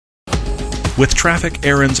With traffic,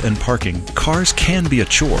 errands, and parking, cars can be a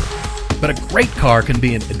chore. But a great car can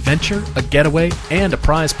be an adventure, a getaway, and a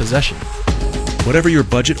prized possession. Whatever your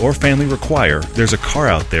budget or family require, there's a car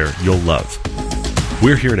out there you'll love.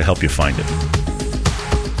 We're here to help you find it.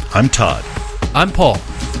 I'm Todd. I'm Paul,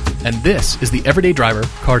 and this is the Everyday Driver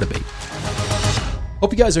Car Debate.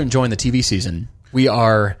 Hope you guys are enjoying the TV season. We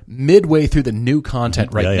are midway through the new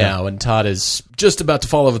content right now, and Todd is just about to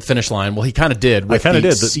fall over the finish line. Well, he kind of did with the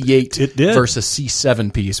C8 versus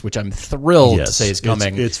C7 piece, which I'm thrilled to say is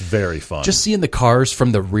coming. It's very fun. Just seeing the cars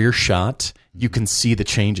from the rear shot, you can see the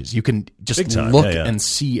changes. You can just look and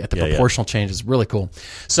see at the proportional changes. Really cool.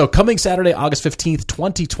 So coming Saturday, August 15th,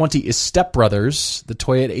 2020 is Step Brothers, the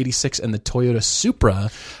Toyota 86 and the Toyota Supra,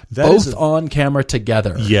 both on camera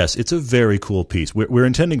together. Yes, it's a very cool piece. We're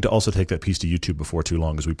intending to also take that piece to YouTube before too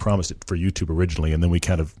long, as we promised it for YouTube originally, and then we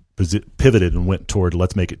kind of pivoted and went toward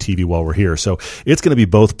let's make it TV while we're here. So it's going to be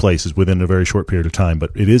both places within a very short period of time,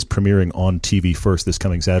 but it is premiering on TV first this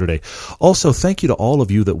coming Saturday. Also, thank you to all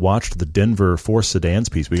of you that watched the Denver Force Sedans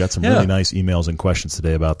piece. We got some really nice emails and questions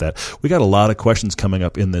today about that. We got a lot of questions coming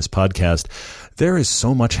up in this podcast. There is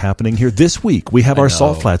so much happening here. This week, we have our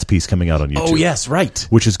Salt Flats piece coming out on YouTube. Oh, yes, right.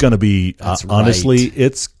 Which is going to be, honestly,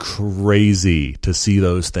 it's crazy to see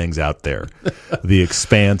those things out there. The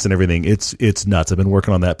expanse and everything. It's nuts. I've been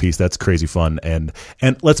working on that piece. That's crazy fun. And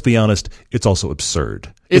let's be honest, it's also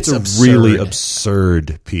absurd. It's a really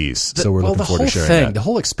absurd piece. So we're looking forward to sharing that. The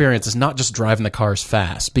whole experience is not just driving the cars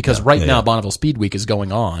fast, because now Bonneville Speed Week is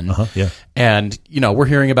going on. And, we're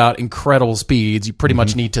hearing about incredible speeds. You pretty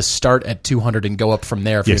much need to start at 200 and go up from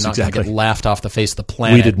there if you're not going to get laughed off the face of the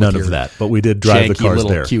planet. We did none of that, but we did drive the cars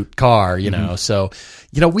there. Cute car, know. So,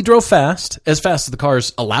 we drove fast as the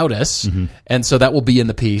cars allowed us. And so that will be in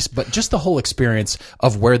the piece. But just the whole experience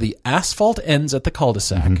of where the asphalt ends at the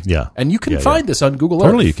cul-de-sac. And you can find this on Google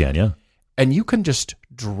Earth. Totally you can, And you can just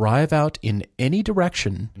drive out in any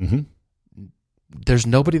direction. There's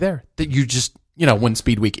nobody there. That you just, when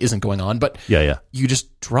Speed Week isn't going on, but you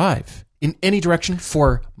just drive in any direction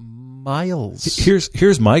for miles.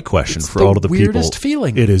 Here's my question for all of the people. Weirdest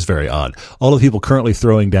feeling. It is very odd. All of the people currently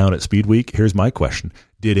throwing down at Speed Week, here's my question.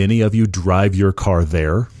 Did any of you drive your car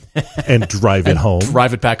there and drive it home?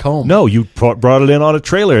 Drive it back home? No, you brought it in on a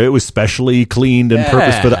trailer. It was specially cleaned and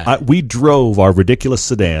purpose for that. We drove our ridiculous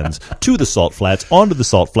sedans to the Salt Flats, onto the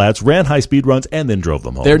Salt Flats, ran high speed runs, and then drove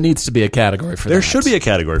them home. There needs to be a category for that. There should be a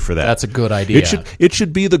category for that. That's a good idea. It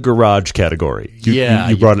should be the garage category.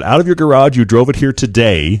 You brought it out of your garage. You drove it here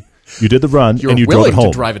today. You did the run, and you drove it home. You're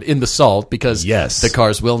willing to drive it in the salt because the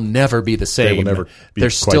cars will never be the same. They will never be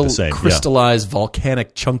There's quite still the same. crystallized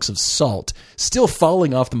volcanic chunks of salt still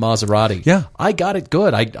falling off the Maserati. Yeah. I got it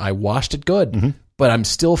good. I washed it good. But I'm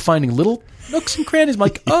still finding little nooks and crannies. I'm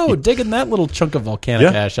like, digging that little chunk of volcanic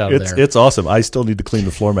ash out of there. It's awesome. I still need to clean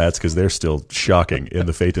the floor mats because they're still shocking in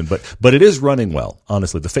the Phaeton. But it is running well.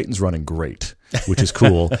 Honestly, the Phaeton's running great, which is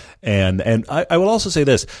cool. and I will also say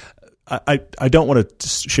this. I don't want to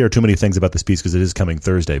share too many things about this piece because it is coming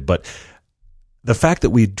Thursday, but the fact that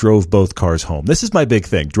we drove both cars home, this is my big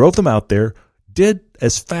thing. Drove them out there, did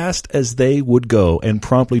as fast as they would go, and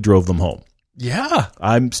promptly drove them home. Yeah.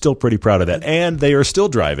 I'm still pretty proud of that. And they are still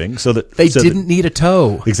driving so that they didn't need a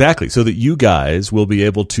tow. Exactly. So that you guys will be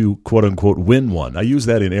able to quote unquote win one. I use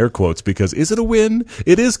that in air quotes because is it a win?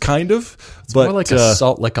 It is kind of. It's more like a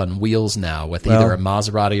Salt Lick on wheels now with either a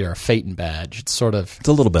Maserati or a Phaeton badge. It's a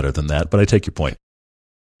little better than that, but I take your point.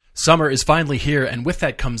 Summer is finally here, and with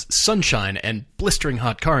that comes sunshine and blistering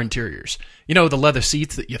hot car interiors. The leather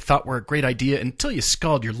seats that you thought were a great idea until you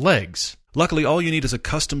scald your legs. Luckily, all you need is a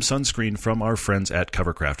custom sunscreen from our friends at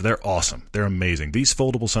Covercraft. They're awesome. They're amazing. These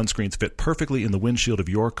foldable sunscreens fit perfectly in the windshield of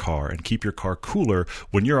your car and keep your car cooler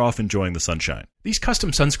when you're off enjoying the sunshine. These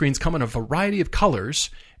custom sunscreens come in a variety of colors,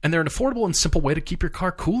 and they're an affordable and simple way to keep your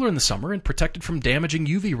car cooler in the summer and protected from damaging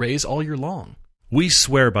UV rays all year long. We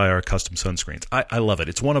swear by our custom sunscreens. I love it.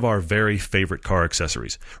 It's one of our very favorite car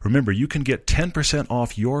accessories. Remember, you can get 10%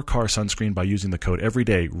 off your car sunscreen by using the code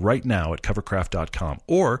EVERYDAY right now at covercraft.com,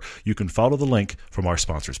 or you can follow the link from our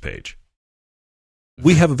sponsors page.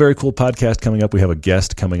 We have a very cool podcast coming up. We have a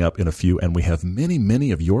guest coming up in a few, and we have many, many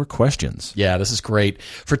of your questions. Yeah, this is great.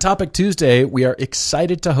 For Topic Tuesday, we are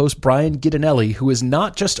excited to host Brian Guidinelli, who is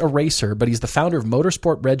not just a racer, but he's the founder of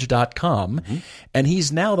motorsportreg.com, and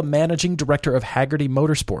he's now the managing director of Hagerty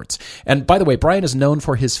Motorsports. And by the way, Brian is known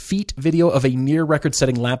for his feat video of a near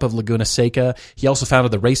record-setting lap of Laguna Seca. He also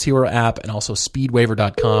founded the Race Hero app and also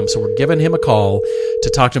speedwaver.com, so we're giving him a call to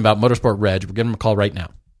talk to him about Motorsport Reg. We're giving him a call right now.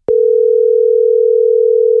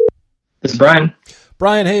 This is Brian.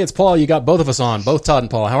 Brian, hey, it's Paul. You got both of us on, both Todd and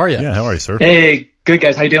Paul. How are you? Yeah, how are you, sir? Hey, good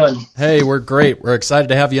guys. How you doing? Hey, we're great. We're excited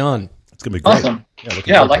to have you on. It's going to be great. Awesome.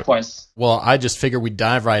 Yeah, likewise. Well, I just figured we'd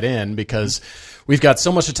dive right in because we've got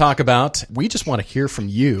so much to talk about. We just want to hear from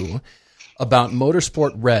you about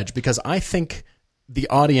Motorsport Reg, because I think the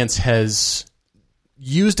audience has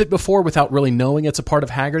used it before without really knowing it's a part of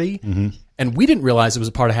Hagerty. Mm-hmm. And we didn't realize it was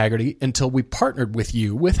a part of Hagerty until we partnered with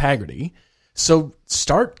you with Hagerty. So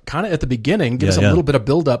start kind of at the beginning, give us a little bit of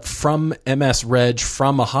build-up from MS Reg,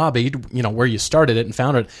 from a hobby, you know, where you started it and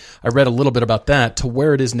found it. I read a little bit about that to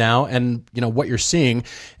where it is now and, you know, what you're seeing.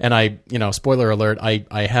 And I, you know, spoiler alert,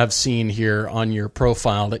 I have seen here on your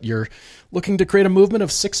profile that you're looking to create a movement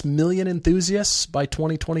of 6 million enthusiasts by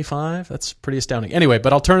 2025. That's pretty astounding. Anyway,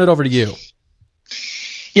 but I'll turn it over to you.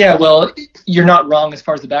 Yeah, well, you're not wrong as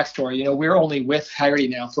far as the backstory. You know, we're only with Hagerty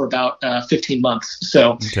now for about 15 months.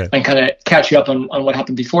 So I can kind of catch you up on what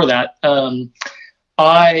happened before that.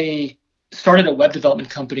 I started a web development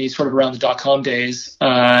company sort of around the .com days,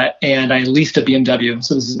 and I leased a BMW.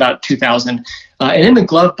 So this is about 2000. And in the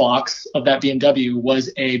glove box of that BMW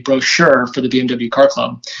was a brochure for the BMW Car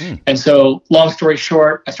Club. And so long story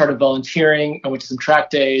short, I started volunteering. I went to some track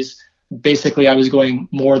days. Basically, I was going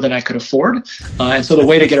more than I could afford. And so the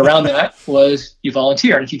way to get around that was you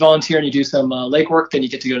volunteer. And if you volunteer and you do some legwork, then you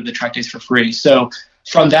get to go to the track days for free. So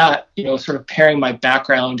from that, you know, sort of pairing my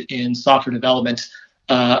background in software development,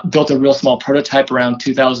 built a real small prototype around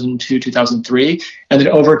 2002, 2003. And then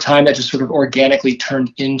over time, that just sort of organically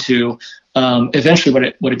turned into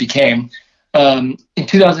eventually what it became. In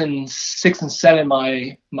 2006 and 2007,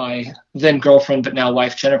 my then girlfriend, but now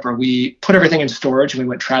wife, Jennifer, we put everything in storage and we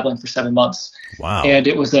went traveling for 7 months. Wow. And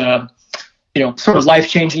it was a, you know, sort of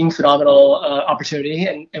life-changing, phenomenal opportunity.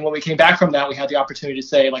 And when we came back from that, we had the opportunity to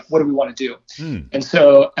say, like, what do we want to do? And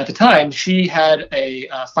so at the time, she had a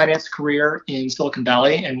finance career in Silicon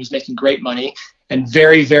Valley and was making great money. And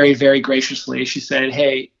very, very, very graciously, she said,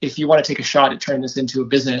 "Hey, if you want to take a shot at turning this into a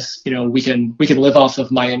business, you know, we can live off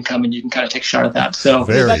of my income, and you can kind of take a shot at that." So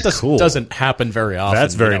that cool. Doesn't happen very often.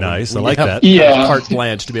 That's very nice. I like that. Yeah, carte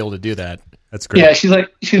blanche to be able to do that. That's great. Yeah,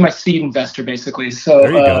 she's my seed investor basically. So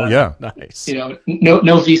there you go. Yeah, nice. You know,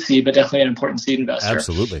 no VC, but definitely an important seed investor.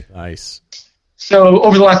 Absolutely, nice. So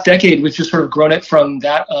over the last decade, we've just sort of grown it from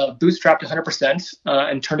that bootstrapped 100%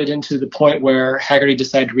 and turned it into the point where Hagerty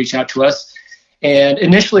decided to reach out to us. And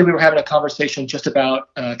initially, we were having a conversation just about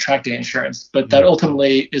track day insurance, but that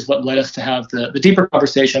ultimately is what led us to have the deeper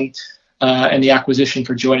conversation and the acquisition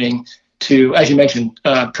for joining to, as you mentioned,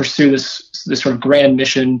 pursue this sort of grand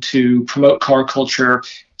mission to promote car culture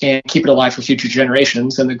and keep it alive for future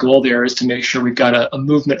generations. And the goal there is to make sure we've got a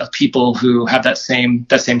movement of people who have that same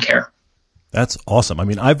care. That's awesome. I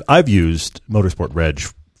mean, I've used Motorsport Reg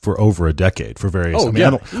for over a decade for various. Oh, I mean,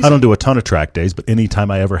 yeah, I don't do a ton of track days, but anytime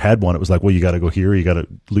I ever had one, it was like, well, you got to go here, you got to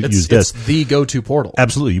use this. It's the go-to portal.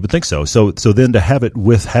 Absolutely, you would think so. So then to have it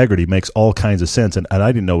with Hagerty makes all kinds of sense, and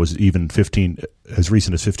I didn't know it was even as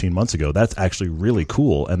recent as 15 months ago. That's actually really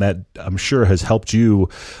cool, and that I'm sure has helped you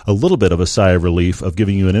a little bit of a sigh of relief of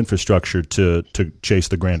giving you an infrastructure to chase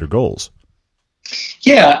the grander goals.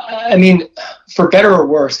 Yeah, I mean, for better or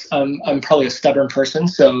worse, I'm probably a stubborn person.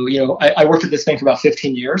 So, you know, I worked at this thing for about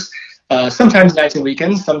 15 years, sometimes nights and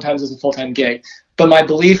weekends, sometimes as a full-time gig. But my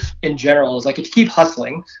belief in general is, like, if you keep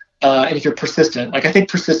hustling and if you're persistent, like, I think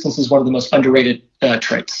persistence is one of the most underrated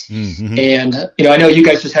traits. Mm-hmm. And, you know, I know you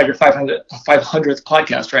guys just had your 500th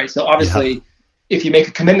podcast, right? So obviously, if you make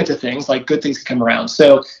a commitment to things, like, good things can come around.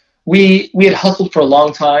 So we had hustled for a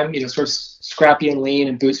long time, you know, sort of scrappy and lean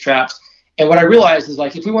and bootstrapped. And what I realized is,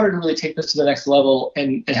 like, if we wanted to really take this to the next level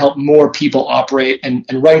and help more people operate and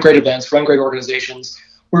run great events, run great organizations,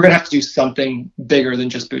 we're going to have to do something bigger than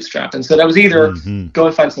just bootstrap. And so that was either go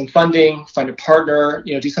and find some funding, find a partner,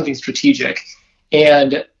 you know, do something strategic.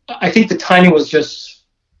 And I think the timing was just,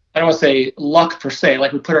 I don't want to say luck per se,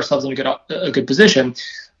 like we put ourselves in a good position,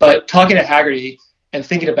 but talking to Hagerty and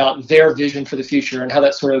thinking about their vision for the future and how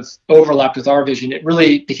that sort of overlapped with our vision, it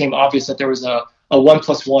really became obvious that there was a 1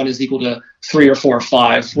 + 1 is equal to 3 or 4 or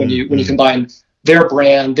 5 when you combine their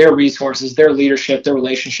brand, their resources, their leadership, their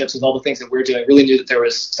relationships with all the things that we're doing. I really knew that there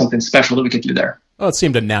was something special that we could do there. Well, it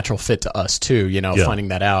seemed a natural fit to us too, you know, finding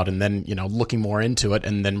that out and then, you know, looking more into it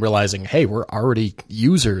and then realizing, hey, we're already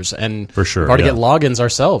users and for sure, we've already get logins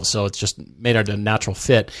ourselves. So it's just made it a natural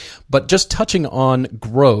fit. But just touching on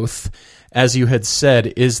growth, as you had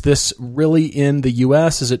said, is this really in the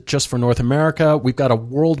U.S.? Is it just for North America? We've got a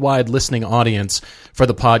worldwide listening audience for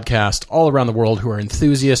the podcast all around the world who are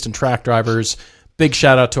enthusiasts and track drivers, big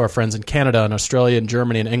shout out to our friends in Canada and Australia and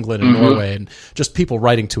Germany and England and Norway, and just people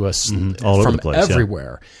writing to us all over from the place,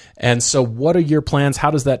 everywhere. And so what are your plans?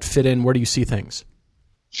 How does that fit in? Where do you see things?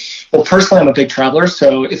 Well, personally, I'm a big traveler,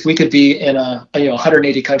 so if we could be in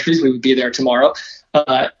 180 countries, we would be there tomorrow.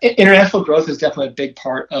 International growth is definitely a big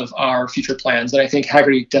part of our future plans, and I think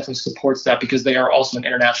Hagerty definitely supports that because they are also an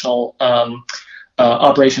international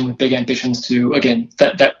operation with big ambitions to, again,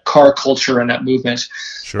 that car culture and that movement.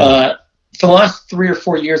 Sure. For the last 3 or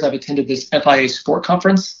 4 years, I've attended this FIA Sport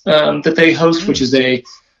Conference that they host, which is a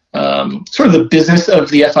sort of the business of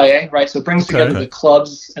the FIA, right? So it brings together the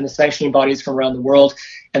clubs and the sanctioning bodies from around the world,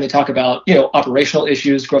 and they talk about, operational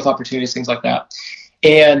issues, growth opportunities, things like that.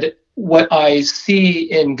 And what I see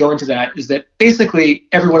in going to that is that basically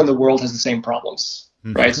everyone in the world has the same problems,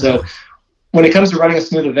 right? So when it comes to running a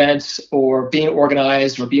smooth event or being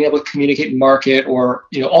organized or being able to communicate and market or,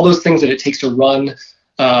 all those things that it takes to run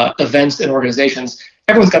events and organizations,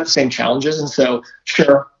 everyone's got the same challenges. And so,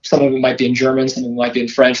 sure, some of it might be in German, some of it might be in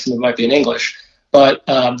French, some of it might be in English, but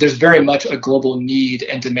there's very much a global need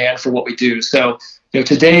and demand for what we do. So,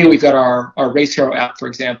 today we've got our Race Hero app, for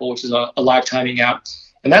example, which is a live timing app,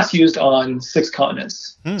 and that's used on 6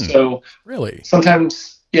 continents. So really,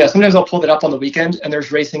 sometimes I'll pull that up on the weekend, and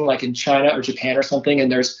there's racing like in China or Japan or something,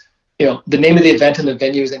 and there's the name of the event and the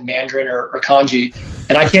venue is in Mandarin or kanji,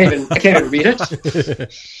 and I can't even read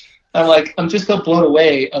it. I'm just so blown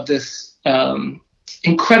away of this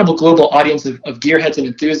incredible global audience of gearheads and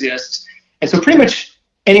enthusiasts. And so pretty much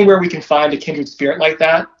anywhere we can find a kindred spirit like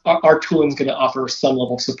that, our tooling is going to offer some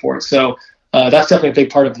level of support. So that's definitely a big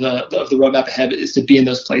part of the roadmap ahead, is to be in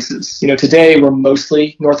those places. Today we're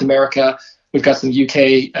mostly North America. We've got some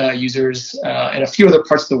UK users and a few other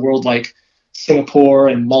parts of the world like Singapore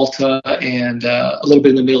and Malta and a little bit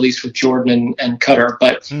in the Middle East with Jordan and Qatar,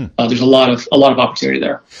 but there's a lot of opportunity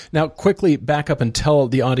there. Now, quickly back up and tell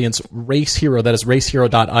the audience Race Hero. That is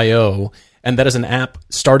racehero.io, and that is an app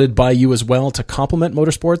started by you as well to complement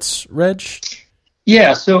Motorsports Reg.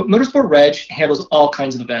 Yeah, so Motorsport Reg handles all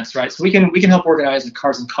kinds of events, right? So we can help organize a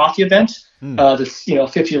Cars and Coffee event, that's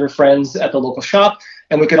 50 of your friends at the local shop.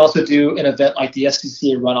 And we could also do an event like the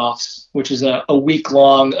SCCA Runoffs, which is a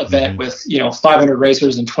week-long event with 500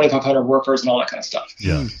 racers and 2,500 workers and all that kind of stuff.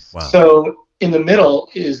 Yeah, wow. So in the middle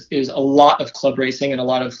is a lot of club racing and a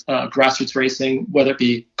lot of grassroots racing, whether it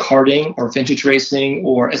be karting or vintage racing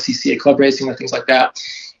or SCCA club racing or things like that.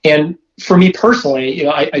 And for me personally,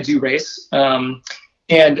 I do race.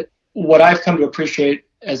 And what I've come to appreciate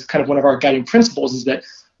as kind of one of our guiding principles is that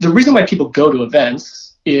the reason why people go to events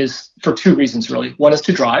is for 2 reasons, really. One is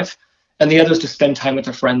to drive, and the other is to spend time with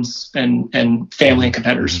their friends and family and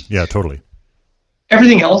competitors. Yeah, totally.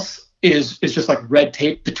 Everything else is just like red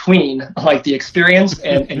tape between like the experience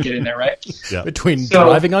and getting there, right? Yeah. Between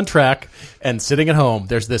driving on track and sitting at home,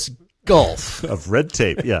 there's this gulf of red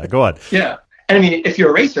tape. Yeah, go on. Yeah. And I mean, if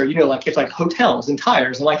you're a racer, it's like hotels and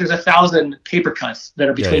tires, and like there's 1,000 paper cuts that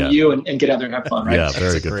are between you and get out there and have fun, right? Yeah,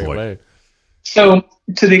 very good point. Way. So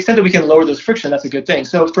to the extent that we can lower those friction, that's a good thing.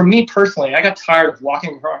 So for me personally, I got tired of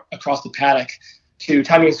walking across the paddock to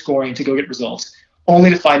timing and scoring to go get results,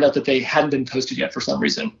 only to find out that they hadn't been posted yet for some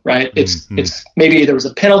reason, right? It's maybe there was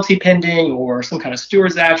a penalty pending or some kind of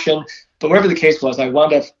steward's action, but whatever the case was, I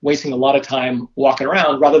wound up wasting a lot of time walking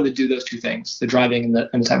around rather than do those 2 things, the driving and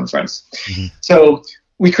the time with friends. So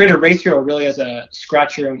we created Race Hero really as a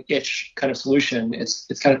scratch your own itch kind of solution. It's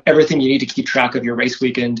kind of everything you need to keep track of your race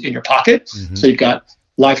weekend in your pocket. So you've got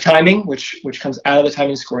live timing, which comes out of the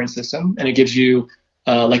timing scoring system, and it gives you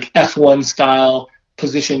like F1 style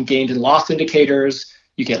position gained and lost indicators.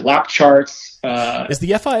 You get lap charts. Is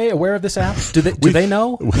the FIA aware of this app? Do they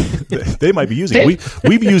know? They might be using it.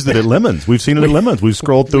 We've used it at Lemons. We've seen it at Lemons. We've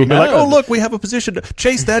scrolled through and been like, oh, look, we have a position.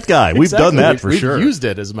 Chase that guy. We've done that for sure. We've used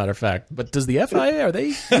it, as a matter of fact. But does the FIA, are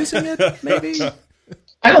they using it maybe?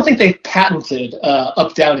 I don't think they patented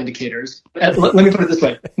up-down indicators. Let me put it this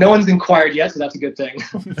way. No one's inquired yet, so that's a good thing.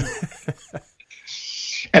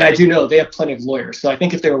 And I do know they have plenty of lawyers. So I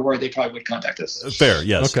think if they were worried, they probably would contact us. Fair,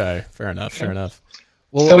 yes. Okay, fair enough.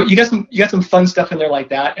 Well, so you got some fun stuff in there like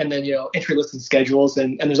that, and then entry lists and schedules,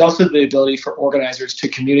 and there's also the ability for organizers to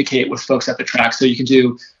communicate with folks at the track. So you can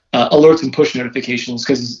do alerts and push notifications,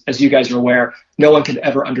 because as you guys are aware, no one can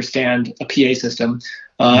ever understand a PA system,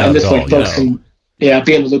 and this way folks can be in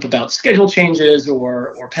the loop about schedule changes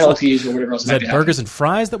or penalties or whatever else. Is that burgers and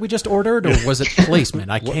fries that we just ordered, or was it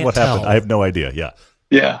placement? I can't tell. What happened? I have no idea.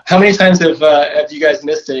 Yeah. How many times have you guys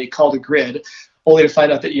missed a call to grid only to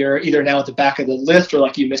find out that you're either now at the back of the list or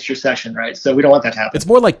like you missed your session, right? So we don't want that to happen. It's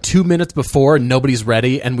more like 2 minutes before and nobody's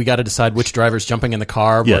ready, and we got to decide which driver's jumping in the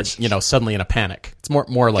car. Yes. We're, suddenly in a panic. It's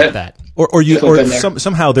more like that.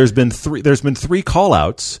 Somehow there's been three call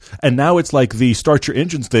outs, and now it's like the start your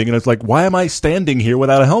engines thing, and it's like, why am I standing here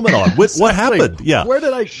without a helmet on? What happened? Yeah.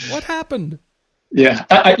 What happened? Yeah.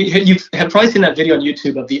 You have probably seen that video on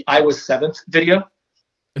YouTube of the I was 7th video.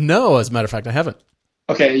 No, as a matter of fact, I haven't.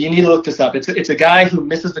 Okay, you need to look this up. It's a guy who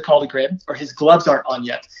misses the call to grid, or his gloves aren't on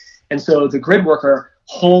yet. And so the grid worker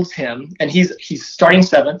holds him, and he's starting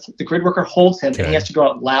 7th. The grid worker holds him, and he has to go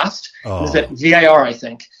out last. Oh. It's at VIR, I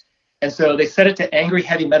think. And so they set it to angry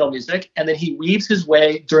heavy metal music, and then he weaves his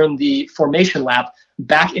way during the formation lap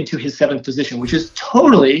back into his 7th position, which is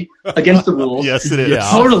totally against the rules. Yes, it is.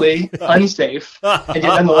 Totally unsafe, and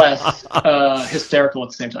yet nonetheless hysterical at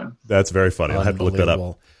the same time. That's very funny. I'll have to look that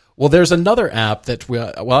up. Well, there's another app that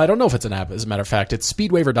I don't know if it's an app, as a matter of fact. It's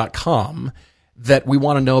speedwaiver.com that we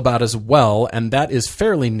want to know about as well, and that is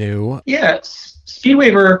fairly new. Yeah,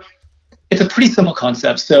 Speedwaiver, it's a pretty simple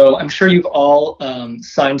concept. So I'm sure you've all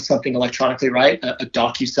signed something electronically, right? A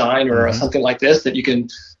DocuSign or something like this that you can,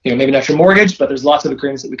 maybe not your mortgage, but there's lots of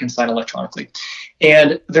agreements that we can sign electronically.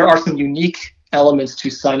 And there are some unique elements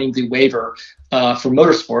to signing the waiver for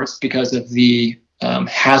motorsports because of the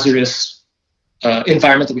hazardous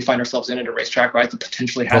environment that we find ourselves in at a racetrack, right? The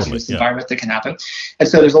potentially hazardous environment that can happen. And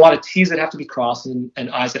so there's a lot of T's that have to be crossed and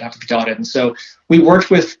I's that have to be dotted. And so we worked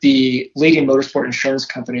with the leading motorsport insurance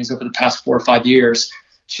companies over the past 4 or 5 years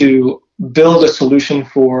to build a solution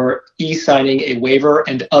for e-signing a waiver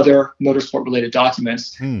and other motorsport related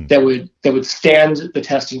documents that would stand the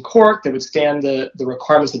test in court, that would stand the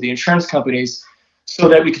requirements of the insurance companies, so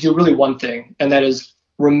that we could do really one thing, and that is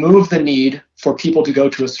remove the need for people to go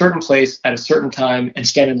to a certain place at a certain time and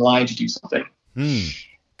stand in line to do something.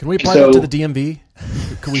 Can we apply that to the DMV?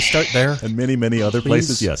 Can we start there? And many, many other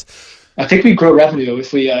places, yes. I think we grow revenue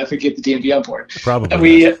if we get the DMV on board.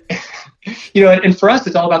 Probably. And for us,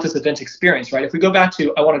 it's all about this event experience, right? If we go back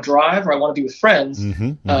to I want to drive or I want to be with friends,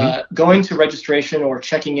 going to registration or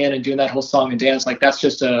checking in and doing that whole song and dance, like that's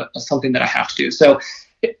just something that I have to do. So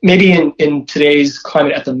maybe in today's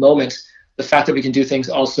climate at the moment, the fact that we can do things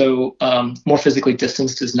also more physically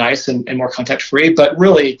distanced is nice and more contact free. But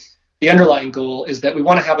really, the underlying goal is that we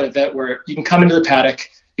want to have an event where you can come into the paddock,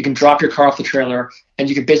 you can drop your car off the trailer, and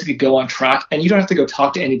you can basically go on track, and you don't have to go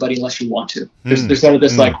talk to anybody unless you want to. There's none of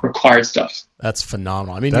this required stuff. That's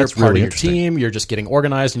phenomenal. I mean, you're part of your team, you're just getting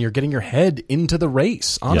organized, and you're getting your head into the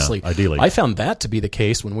race, honestly. Yeah, ideally. I found that to be the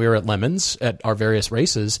case when we were at Lemons at our various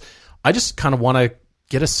races. I just kind of want to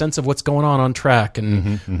get a sense of what's going on track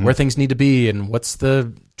and where things need to be and what's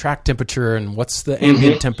the track temperature and what's the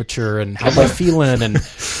ambient temperature and how am I feeling and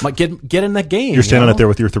get in that game. You're standing out there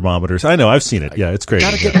with your thermometers. I know, I've seen it. Yeah, it's great.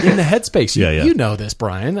 Got to get in the headspace. You know this,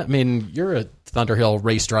 Brian. I mean, you're a Thunderhill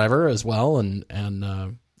race driver as well, and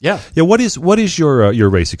yeah. What is your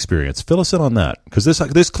race experience? Fill us in on that, because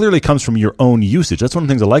this clearly comes from your own usage. That's one of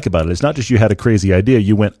the things I like about it. It's not just you had a crazy idea.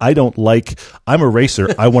 You went, I'm a racer.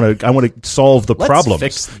 I want to solve the problem.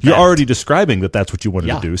 You're already describing that's what you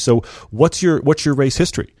wanted to do. So what's your race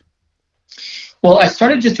history? Well, I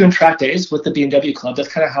started just doing track days with the BMW Club. That's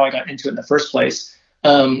kind of how I got into it in the first place.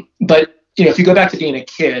 But if you go back to being a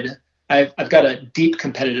kid, I've got a deep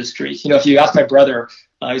competitive streak. If you ask my brother,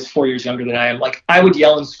 he's 4 years younger than I am, I would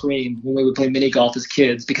yell and scream when we would play mini golf as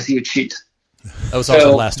kids because he would cheat. That was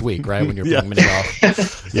also last week, right, when you were playing mini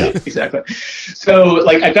golf? Yeah, exactly. So,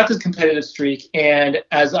 I've got this competitive streak, and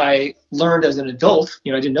as I learned as an adult,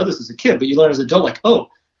 I didn't know this as a kid, but you learn as an adult,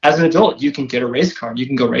 as an adult, you can get a race car and you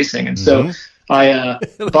can go racing. And so I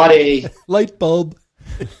bought a light bulb.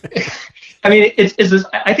 I mean,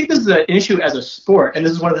 I think this is an issue as a sport, and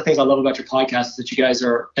this is one of the things I love about your podcast is that you guys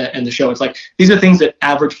are and the show. It's these are things that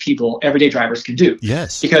average people, everyday drivers, can do.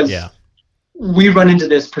 Yes, because we run into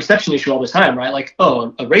this perception issue all the time, right?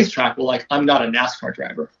 A racetrack. Well, I'm not a NASCAR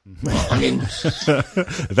driver. Well, I mean,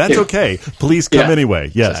 that's okay. Please come anyway.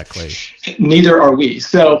 Yes, exactly. Neither are we.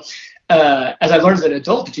 So. As I learned as an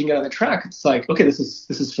adult that you can get on the track, it's okay, this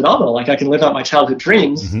is phenomenal. I can live out my childhood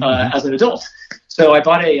dreams as an adult. So I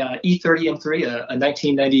bought a E30 M3, a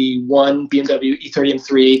 1991 BMW E30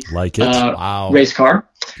 M3. Like it. Wow. Race car.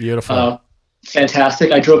 Beautiful.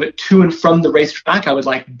 Fantastic. I drove it to and from the racetrack. I would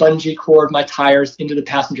bungee cord my tires into the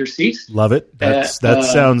passenger seat. Love it. That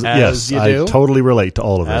sounds, yes, I totally relate to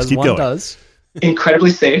all of this. As Keep one going. Does.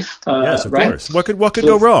 incredibly safe. Yes, of right? course. What could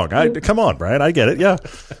go wrong? Come on, Brian. I get it. Yeah.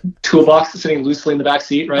 Toolbox sitting loosely in the back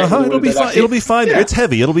seat, right? It'll be fine. It'll be fine. Yeah. It's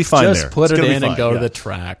heavy. It'll be fine Just there. put It's it gonna be in and fine. go Yeah. to the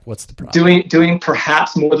track. What's the problem? Doing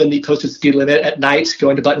perhaps more than the posted speed limit at night,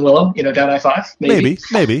 going to Buttonwillow, down I-5.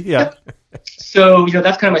 Maybe. Yeah. So,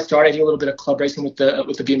 that's kind of my start. I do a little bit of club racing with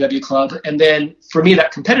the BMW club. And then for me,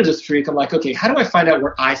 that competitive streak, I'm like, okay, how do I find out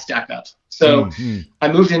where I stack up? So I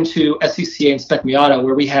moved into SCCA and Spec Miata,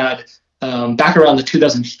 where we had, back around the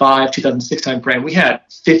 2005, 2006 time frame, we had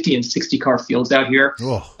 50 and 60 car fields out here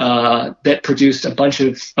that produced a bunch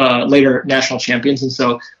of later national champions. And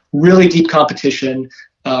so really deep competition,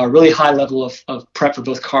 really high level of prep for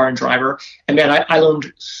both car and driver. And man, I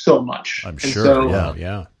learned so much. I'm and sure. So,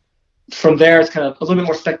 Yeah. From there, it's kind of a little bit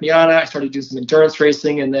more Spec Miata. I started doing some endurance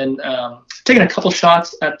racing, and then taking a couple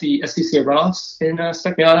shots at the SCCA runoffs in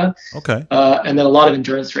Spec Miata. Okay. And then a lot of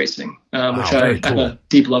endurance racing, which I have a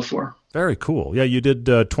deep love for. Very cool. Yeah, you did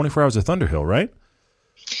 24 Hours of Thunderhill, right?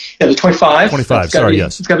 Yeah, the 25. 25, sorry,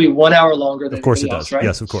 yes. It's got to be 1 hour longer than Of course it anything does. else, right?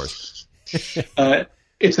 Yes, of course.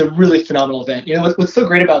 It's a really phenomenal event. What's so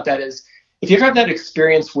great about that is if you ever have that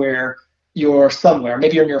experience where you're somewhere,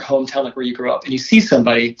 maybe you're in your hometown, like where you grew up, and you see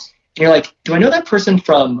somebody, and you're like, do I know that person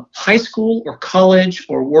from high school or college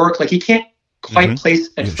or work? Like, you can't quite place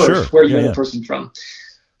at first where you know the person from.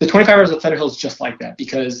 The 25 Hours of Thunderhill is just like that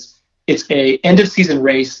because it's a end of season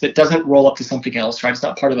race that doesn't roll up to something else, right? It's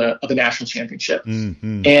not part of the national championship.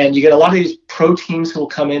 And you get a lot of these pro teams who will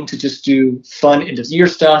come in to just do fun end of year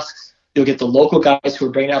stuff. You'll get the local guys who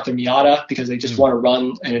are bringing out their Miata because they just want to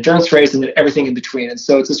run an endurance race, and then everything in between. And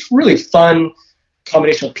so it's this really fun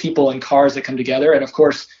combination of people and cars that come together. And of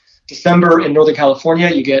course, December in Northern California,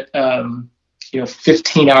 you get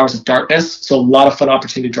 15 hours of darkness, so a lot of fun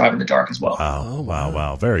opportunity to drive in the dark as well.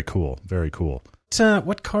 Wow. Very cool.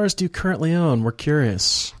 What cars do you currently own? We're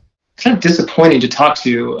curious. Kind of disappointing to talk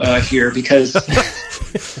to here because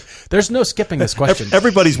there's no skipping this question.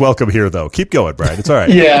 Everybody's welcome here, though. Keep going, Brian. It's all right.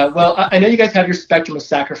 Yeah, well, I know you guys have your spectrum of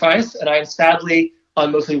sacrifice, and I'm sadly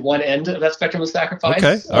on mostly one end of that spectrum of sacrifice.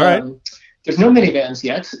 Okay, all right. There's no minivans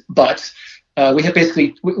yet, but we have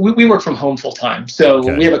basically we work from home full time, so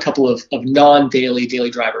we have a couple of non-daily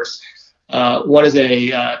drivers. One is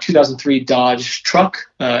a 2003 Dodge truck.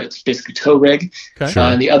 It's basically a tow rig. Okay.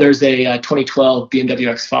 And the other is a 2012 BMW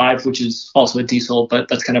X5, which is also a diesel, but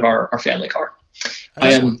that's kind of our family car.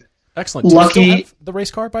 Excellent. Lucky. Do you still have the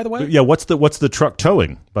race car, by the way? Yeah. What's the truck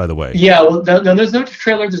towing, by the way? Yeah. Well, no, there's no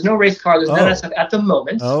trailer. There's no race car. There's none of that stuff at the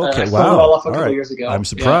moment. Okay. I sold it all off a couple years ago. I'm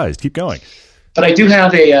surprised. Keep going. But I do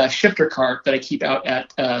have a shifter cart that I keep out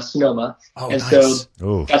at Sonoma, nice.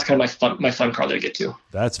 So that's kind of my fun car that I get to.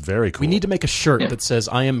 That's very cool. We need to make a shirt that says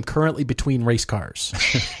 "I am currently between race cars,"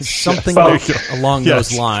 something along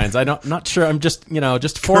those lines. I'm not sure. I'm just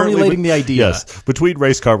formulating the idea. Yes, between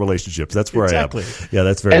race car relationships. That's where I am. Yeah,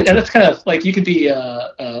 that's very. And that's kind of like you could be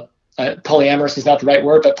polyamorous is not the right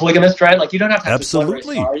word, but polygamist, right? Like you don't have to have just one race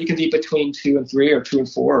car. You can be between 2 and 3 or 2 and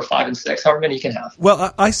 4 or 5 and 6, however many you can have.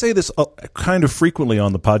 Well, I say this kind of frequently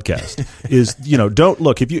on the podcast is, don't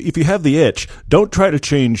look, if you have the itch, don't try to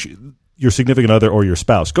change your significant other or your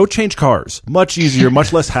spouse. Go change cars. Much easier,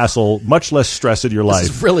 much less hassle, much less stress in your life.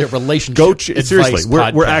 This is really a relationship seriously,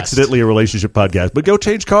 we're accidentally a relationship podcast, but go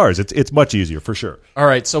change cars. It's much easier for sure. All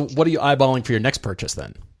right, so what are you eyeballing for your next purchase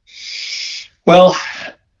then? Well,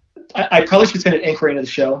 I probably should send an inquiry into the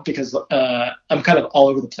show because I'm kind of all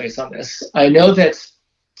over the place on this. I know that,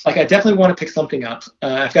 I definitely want to pick something up.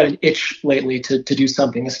 I've got an itch lately to do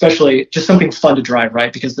something, especially just something fun to drive,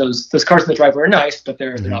 right? Because those cars in the driveway are nice, but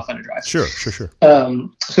they're not fun to drive. Sure.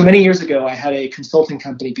 So many years ago, I had a consulting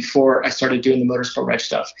company before I started doing the Motorsport Reg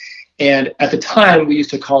stuff. And at the time, we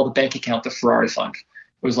used to call the bank account the Ferrari Fund.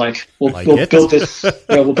 It was like, we'll build this,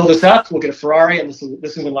 we'll build this up, we'll get a Ferrari, and this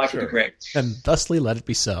is when life will be great. And thusly let it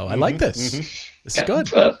be so. I like this. This is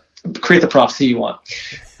good. Create the prophecy you want.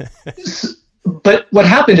 But what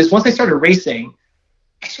happened is once I started racing,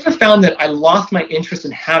 I sort of found that I lost my interest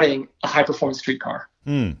in having a high-performance street car.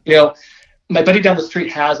 My buddy down the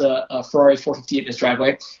street has a Ferrari 458 in his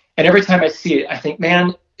driveway, and every time I see it, I think,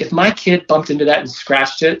 man, if my kid bumped into that and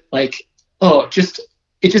scratched it,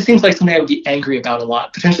 it just seems like something I would be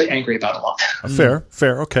potentially angry about a lot.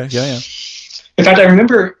 Fair. Okay. Yeah. In fact, I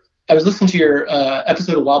remember I was listening to your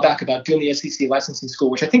episode a while back about doing the SEC licensing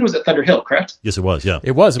school, which I think was at Thunderhill, correct? Yes, it was. Yeah,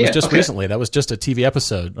 it was. It was just recently. That was just a TV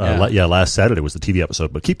episode. Last Saturday was the TV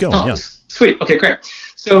episode. But keep going. Oh, sweet. Okay, great.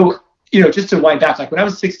 So, just to wind back, when I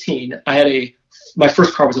was 16, I had my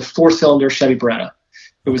first car was a 4-cylinder Chevy Beretta.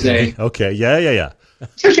 It was okay. Yeah.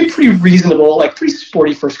 It's actually pretty reasonable, pretty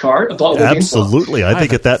sporty first car. Absolutely. I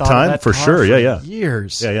think at that time, for sure. Yeah.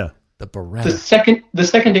 Years. Yeah. The Beretta. The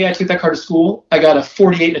second day I took that car to school, I got a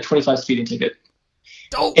 48 and a 25 speeding ticket.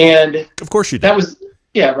 Oh, and of course you did. That was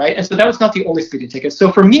right. And so that was not the only speeding ticket.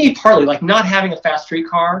 So for me, partly like not having a fast street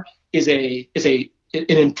car is an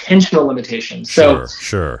intentional limitation. So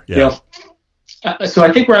sure, yeah. You know, so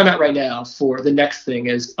I think where I'm at right now for the next thing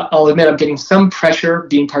is, I'll admit I'm getting some pressure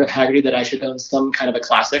being part of Hagerty that I should own some kind of a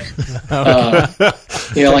classic.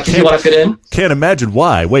 Like if you want to fit in. Can't imagine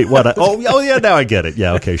why. Wait, what? Oh yeah, now I get it.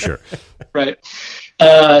 Yeah, okay, sure. Right.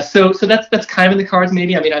 So that's kind of in the cards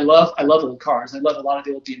maybe. I mean, I love old cars. I love a lot of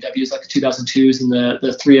the old BMWs like the 2002s and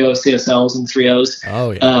the 3.0 CSLs and 3.0s. Oh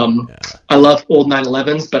yeah. I love old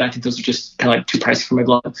 911s, but I think those are just kind of like too pricey for my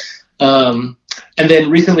glove. And then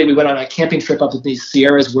recently we went on a camping trip up in the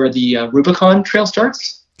Sierras where the Rubicon Trail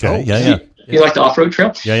starts. Okay, yeah. You like the off-road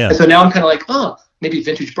trail? Yeah. And so now I'm kind of like, maybe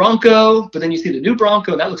vintage Bronco, but then you see the new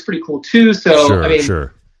Bronco, and that looks pretty cool too. So,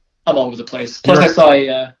 sure. I'm all over the place. Plus, I saw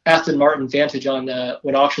a Aston Martin Vantage on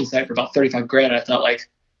an auction site for about $35,000. And I thought, like,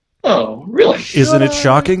 oh, really? Isn't it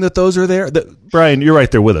shocking that those are there? Brian, you're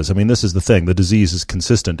right there with us. I mean, this is the thing. The disease is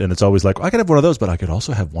consistent, and it's always like, I could have one of those, but I could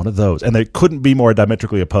also have one of those. And they couldn't be more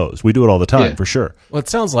diametrically opposed. We do it all the time, for sure. Well, it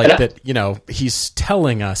sounds like that, he's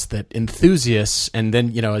telling us that enthusiasts, and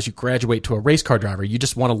then, as you graduate to a race car driver, you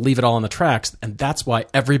just want to leave it all on the tracks. And that's why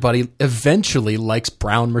everybody eventually likes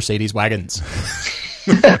brown Mercedes wagons.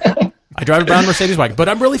 I drive a brown Mercedes wagon, but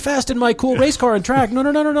I'm really fast in my cool race car and track.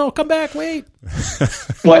 No, come back, wait.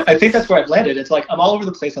 Well, I think that's where I've landed. It's like I'm all over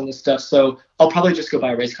the place on this stuff, so I'll probably just go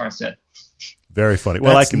buy a race car instead. Very funny.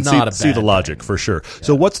 Well, I can see the logic for sure. Yeah.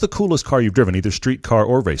 So what's the coolest car you've driven, either street car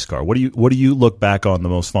or race car? What do you look back on the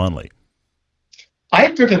most fondly? I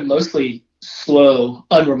have driven mostly slow,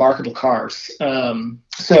 unremarkable cars.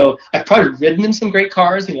 So I've probably ridden in some great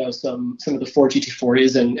cars, some of the Ford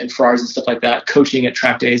GT40s and Ferraris and stuff like that, coaching at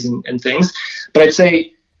track days and things. But I'd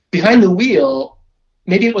say behind the wheel,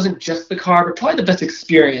 maybe it wasn't just the car, but probably the best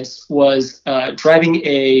experience was driving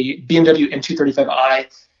a BMW M235i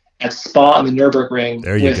at Spa on the Nürburgring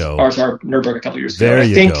with RSR Nürburgring a couple years ago. There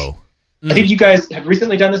you go. I think you guys have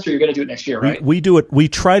recently done this, or you're going to do it next year, right? We do it. We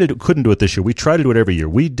couldn't do it this year. We try to do it every year.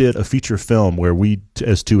 We did a feature film where we,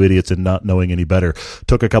 as two idiots and not knowing any better,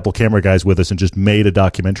 took a couple camera guys with us and just made a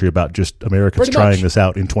documentary about just Americans trying this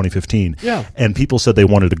out in 2015. Yeah. And people said they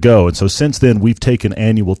wanted to go. And so since then, we've taken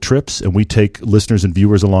annual trips, and we take listeners and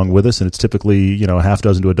viewers along with us. And it's typically, a half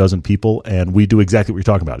dozen to a dozen people. And we do exactly what you're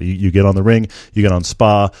talking about. You get on the ring, you get on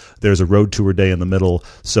Spa. There's a road tour day in the middle.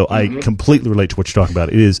 So I completely relate to what you're talking about.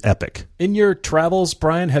 It is epic. In your travels,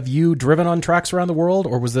 Brian, have you driven on tracks around the world,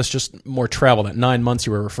 or was this just more travel, that 9 months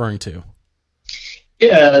you were referring to?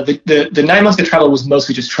 The 9 months of travel was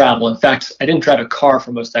mostly just travel. In fact, I didn't drive a car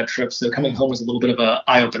for most of that trip, so coming home was a little bit of an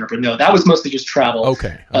eye-opener. But no, that was mostly just travel.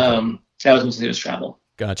 Okay. That was mostly just travel.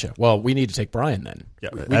 Gotcha. Well, we need to take Brian then. Yeah,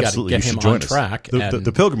 we absolutely. Got to get him on track.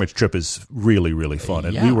 The pilgrimage trip is really, really fun.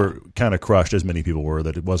 And we were kind of crushed, as many people were,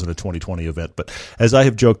 that it wasn't a 2020 event. But as I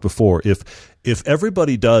have joked before, if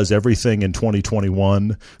everybody does everything in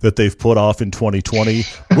 2021 that they've put off in 2020,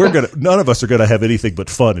 none of us are gonna have anything but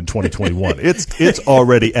fun in 2021. It's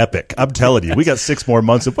already epic. I'm telling you, we got 6 more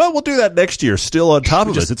months of we'll do that next year. Still on top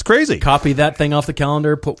of us. It's crazy. Copy that thing off the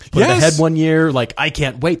calendar. Put it ahead 1 year. Like, I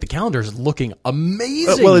can't wait. The calendar's looking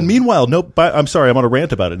amazing. And meanwhile, I'm sorry, I'm on a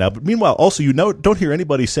rant about it now. But meanwhile, also don't hear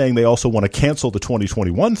anybody saying they also want to cancel the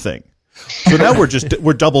 2021 thing. So now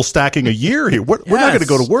we're double stacking a year here. We're not going to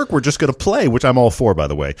go to work. We're just going to play, which I'm all for, by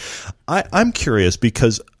the way. I'm curious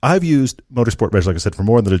because I've used Motorsport Reg, like I said, for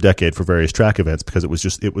more than a decade for various track events because it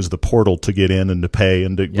was the portal to get in and to pay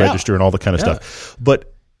and to register and all the kind of stuff.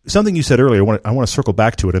 But something you said earlier, I want to circle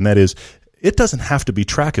back to it, and that is it doesn't have to be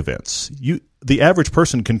track events. The average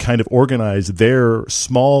person can kind of organize their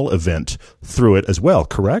small event through it as well,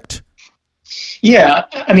 correct? Yeah.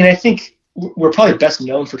 I mean, I think we're probably best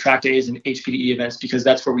known for track days and HPDE events because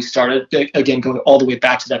that's where we started, again, going all the way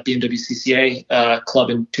back to that BMW CCA club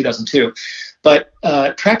in 2002. But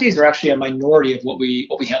track days are actually a minority of what we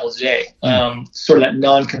handle today, sort of that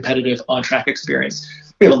non-competitive on-track experience.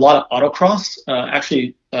 We have a lot of autocross,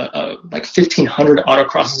 actually like 1,500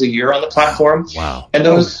 autocrosses a year on the platform. Wow. And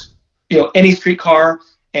those, any street car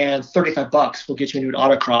and $35 will get you into an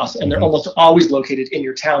autocross, and they're almost always located in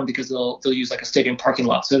your town because they'll use like a stadium parking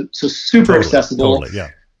lot. So super accessible. Totally,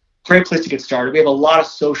 yeah. Great place to get started. We have a lot of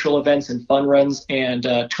social events and fun runs and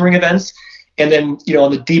touring events. And then,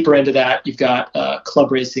 on the deeper end of that, you've got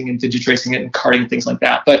club racing and vintage racing and karting and things like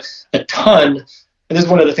that. But a ton, and this is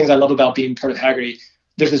one of the things I love about being part of Hagerty,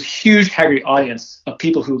 there's this huge Hagerty audience of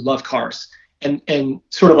people who love cars. And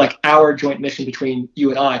sort of like our joint mission between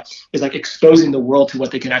you and I is like exposing the world to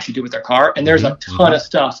what they can actually do with their car. And there's a ton of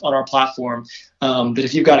stuff on our platform that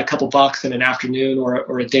if you've got a couple bucks in an afternoon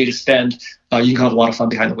or a day to spend, you can have a lot of fun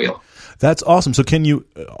behind the wheel. That's awesome. So can you,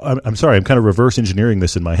 I'm sorry, I'm kind of reverse engineering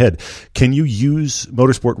this in my head. Can you use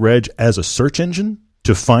Motorsport Reg as a search engine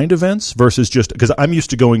to find events versus just, because I'm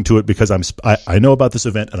used to going to it because I know about this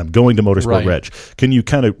event and I'm going to Motorsport Reg. Can you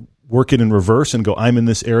kind of work it in reverse and go, I'm in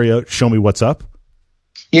this area, show me what's up?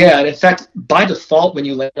 Yeah, and in fact, by default, when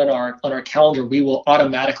you land on our calendar, we will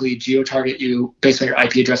automatically geo-target you based on your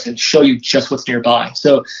IP address and show you just what's nearby.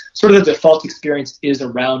 So sort of the default experience is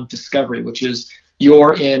around discovery, which is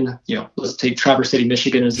you're in, let's take Traverse City,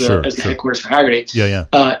 Michigan as the headquarters for Hagerty.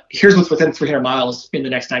 Yeah. Here's what's within 300 miles in the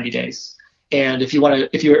next 90 days. And if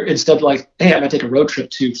you're instead of like, hey, I'm going to take a road trip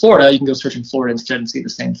to Florida, you can go search in Florida instead and see the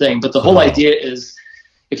same thing. But the whole idea is,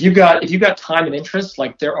 if you've got time and interest,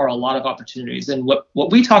 like there are a lot of opportunities. And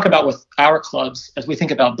what we talk about with our clubs as we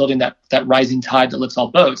think about building that rising tide that lifts all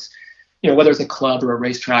boats, whether it's a club or a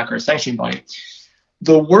racetrack or a sanctioning body,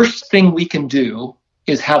 the worst thing we can do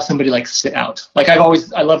is have somebody like sit out. Like I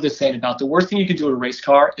love this saying about the worst thing you can do to a race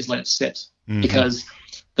car is let it sit because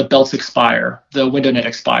the belts expire, the window net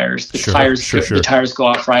expires, the tires go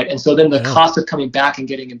off, right? And so then the cost of coming back and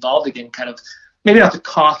getting involved again kind of, maybe not the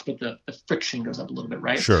cost, but the friction goes up a little bit,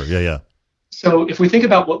 right? Sure, yeah. So if we think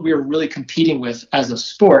about what we're really competing with as a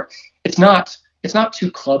sport, it's not two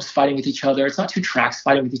clubs fighting with each other. It's not two tracks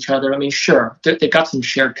fighting with each other. I mean, sure, they've got some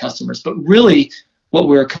shared customers, but really what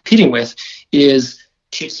we're competing with is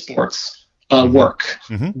cheap sports, work,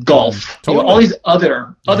 golf, all these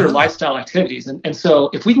other lifestyle activities. And so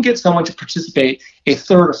if we can get someone to participate a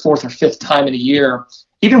third or fourth or fifth time in a year,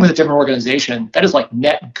 even with a different organization, that is like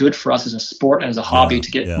net good for us as a sport and as a hobby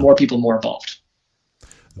to get more people more involved.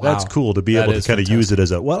 That's cool to be able to kind of use it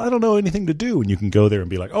as I don't know anything to do. And you can go there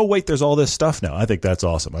and be like, oh, wait, there's all this stuff now. I think that's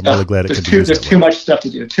awesome. I'm really glad it can be used. There's too much stuff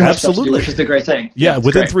to do. Much stuff to do, which is the great thing. Yeah,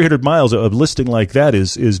 within 300 miles, a listing like that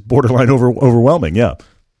is borderline overwhelming. Yeah.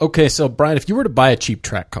 Okay, so Brian, if you were to buy a cheap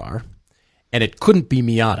track car, and it couldn't be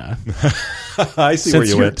Miata. I see where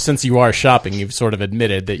you went. Since you are shopping, you've sort of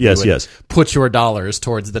admitted that you would put your dollars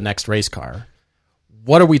towards the next race car.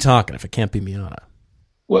 What are we talking if it can't be Miata?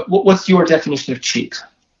 What's your definition of cheap?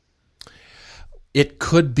 It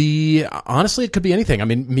could be, honestly, it could be anything. I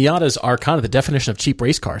mean, Miatas are kind of the definition of cheap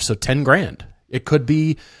race cars, so $10,000. It could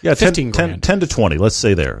be 15 grand. 10 to 20, let's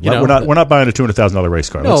say there. We're not buying a $200,000 race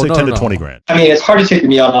car. Let's say 10 to 20 grand. I mean, it's hard to take the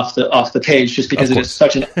Miata off the page just because it is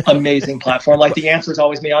such an amazing platform. Like the answer is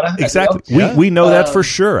always Miata. Exactly. We know that for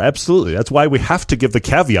sure. Absolutely. That's why we have to give the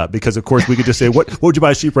caveat because, of course, we could just say, what would you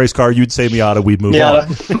buy a cheap race car? You'd say Miata. We'd move on.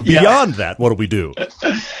 Beyond that, what do we do?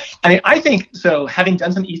 I mean, I think so. Having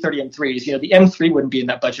done some E30 M3s, the M3 wouldn't be in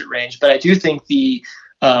that budget range, but I do think the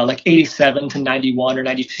like 87 to 91 or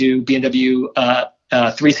 92 BMW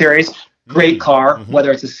 3 Series, great car,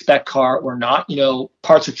 whether it's a spec car or not.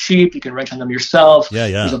 Parts are cheap. You can rent on them yourself.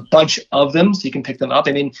 There's a bunch of them, so you can pick them up.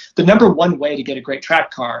 I mean, the number one way to get a great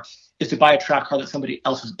track car is to buy a track car that somebody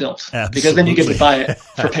else has built. Absolutely. Because then you get to buy it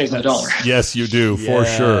for pennies on the dollar. Yes, you do, for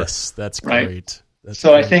sure. That's great. Right?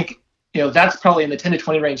 I think that's probably in the 10 to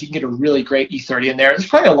 20 range. You can get a really great E30 in there. There's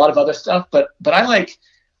probably a lot of other stuff, but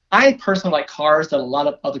I personally like cars that a lot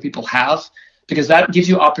of other people have because that gives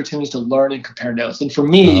you opportunities to learn and compare notes. And for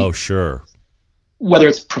me, whether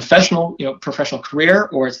it's professional career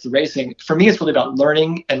or it's the racing, for me, it's really about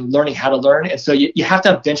learning how to learn. And so you have to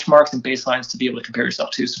have benchmarks and baselines to be able to compare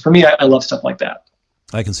yourself to. So for me, I love stuff like that.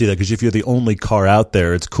 I can see that because if you're the only car out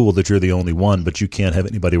there, it's cool that you're the only one, but you can't have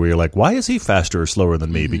anybody where you're like, why is he faster or slower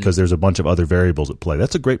than me? Because there's a bunch of other variables at play.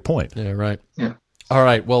 That's a great point. Yeah, right. Yeah. All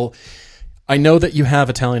right. Well, I know that you have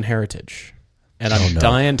Italian heritage, and I'm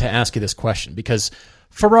dying to ask you this question because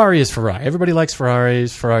Ferrari is Ferrari. Everybody likes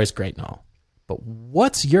Ferraris. Ferrari's great and all. But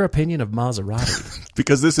what's your opinion of Maserati?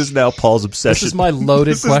 Because this is now Paul's obsession. This is my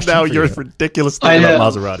loaded question. This is now your ridiculous thing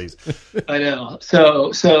about Maseratis. I know.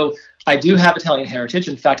 So I do have Italian heritage.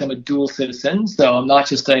 In fact, I'm a dual citizen. So I'm not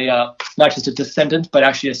just a descendant, but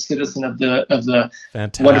actually a citizen of the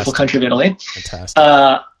wonderful country of Italy. Fantastic.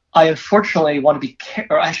 I unfortunately want to be,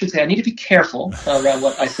 or I should say, I need to be careful around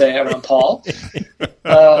what I say around Paul.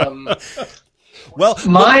 Well,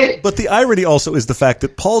 but the irony also is the fact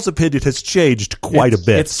that Paul's opinion has changed quite a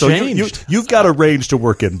bit. It's changed. You've got a range to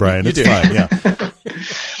work in, Brian. It's fine, yeah.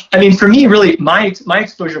 I mean, for me, really, my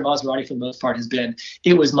exposure to Maserati for the most part has been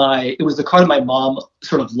it was the car that my mom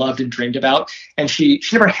sort of loved and dreamed about, and she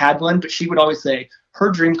never had one, but she would always say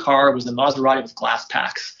her dream car was a Maserati with glass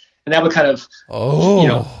packs. and that would kind of,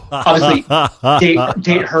 obviously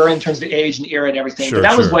date her in terms of age and era and everything. Sure, but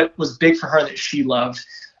that was what was big for her that she loved.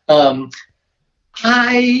 The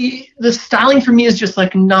styling for me is just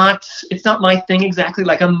like it's not my thing exactly.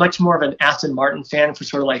 Like I'm much more of an Aston Martin fan for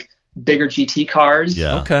sort of like bigger GT cars.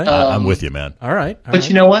 Yeah. Okay. I'm with you, man. All right. But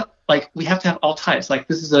you know what? Like we have to have all types. Like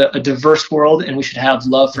this is a diverse world, and we should have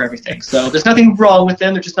love for everything. So there's nothing wrong with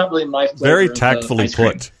them. They're just not really my flavor. Very tactfully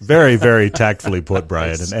put. Very, very tactfully put,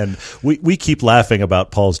 Brian. And we keep laughing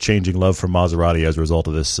about Paul's changing love for Maserati as a result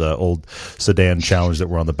of this old sedan challenge that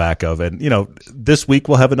we're on the back of. And, this week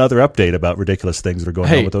we'll have another update about ridiculous things that are going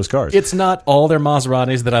on with those cars. It's not all their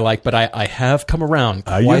Maseratis that I like, but I have come around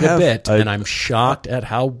quite a bit, and I'm shocked at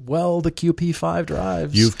how well the QP5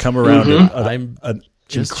 drives. You've come around I'm an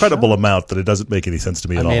incredible amount that it doesn't make any sense to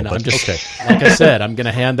me at all. But I'm just, like I said, I'm going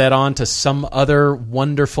to hand that on to some other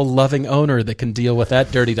wonderful, loving owner that can deal with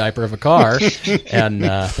that dirty diaper of a car, and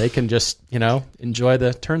they can just, enjoy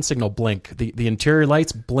the turn signal blink. The interior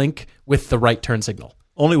lights blink with the right turn signal.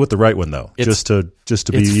 Only with the right one, though, just to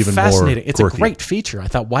be even fascinating. more It's quirky. A great feature. I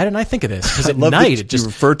thought, why didn't I think of this? Because at night it just you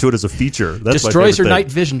refer to it as a feature. That's destroys your my favorite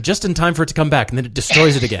night vision just in time for it to come back, and then it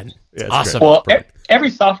destroys it again. It's awesome. Well, every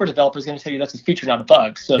software developer is going to tell you that's a feature, not a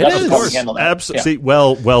bug. So that's how we handle that. Absolutely.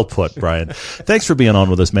 Well put, Brian. Thanks for being on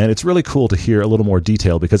with us, man. It's really cool to hear a little more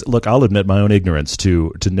detail because, look, I'll admit my own ignorance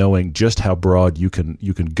to knowing just how broad you can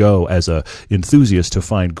go as a enthusiast to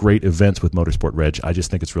find great events with Motorsport Reg. I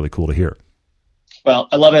just think it's really cool to hear. Well,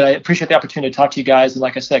 I love it. I appreciate the opportunity to talk to you guys. And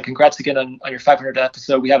like I said, congrats again on your 500th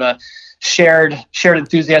episode. We have a shared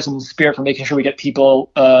enthusiasm and spirit for making sure we get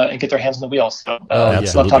people and get their hands on the wheels. So love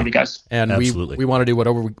talking to you guys. And we want to do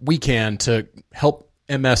whatever we can to help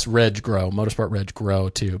MS Reg grow, Motorsport Reg grow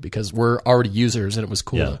too, because we're already users, and it was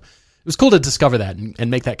cool. It was cool to discover that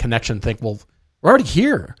and make that connection. Think, well, we're already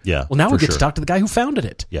here. Yeah. Well, now we get to talk to the guy who founded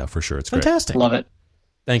it. Yeah, for sure. It's fantastic. Love it.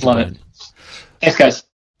 Thank you, Brian. Thanks, guys.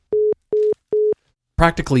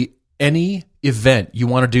 Practically any event you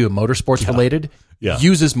want to do, motorsports related,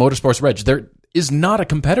 uses Motorsports Reg. There is not a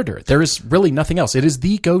competitor. There is really nothing else. It is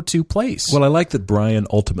the go-to place. Well, I like that Brian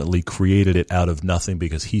ultimately created it out of nothing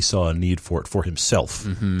because he saw a need for it for himself.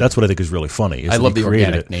 Mm-hmm. That's what I think is really funny. I love the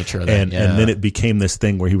organic nature of that. And then it became this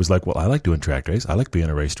thing where he was like, well, I like doing track days. I like being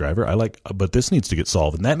a race driver. But this needs to get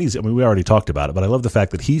solved. And that needs, we already talked about it, but I love the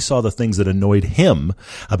fact that he saw the things that annoyed him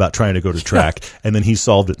about trying to go to track, and then he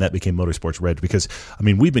solved it, and that became Motorsports Reg. Because,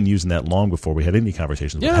 we've been using that long before we had any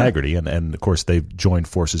conversations with Hagerty, and of course, they've joined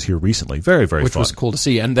forces here recently. Very, very Which fun. was cool to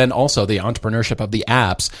see. And then also the entrepreneurship of the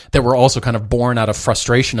apps that were also kind of born out of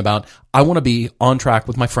frustration about, I want to be on track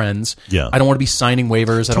with my friends. Yeah. I don't want to be signing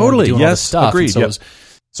waivers. I don't want to be doing all this stuff. Agreed.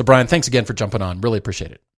 So Brian, thanks again for jumping on. Really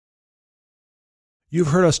appreciate it. You've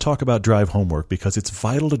heard us talk about drive homework because it's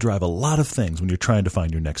vital to drive a lot of things when you're trying to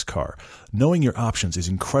find your next car. Knowing your options is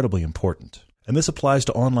incredibly important. And this applies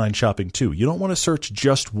to online shopping too. You don't want to search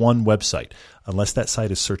just one website unless that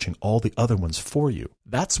site is searching all the other ones for you.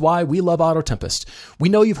 That's why we love Auto Tempest. We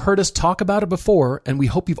know you've heard us talk about it before, and we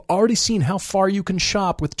hope you've already seen how far you can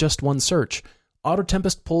shop with just one search. Auto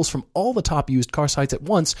Tempest pulls from all the top used car sites at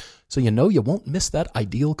once, so you know you won't miss that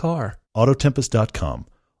ideal car. Autotempest.com.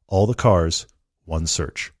 All the cars, one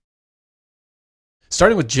search.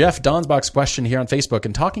 Starting with Jeff Donsbach's question here on Facebook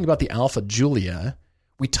and talking about the Alfa Giulia,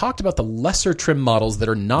 we talked about the lesser trim models that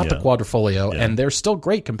are not the Quadrifoglio, and they're still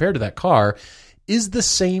great compared to that car. Is the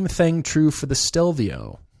same thing true for the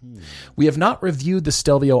Stelvio? We have not reviewed the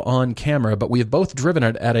Stelvio on camera, but we have both driven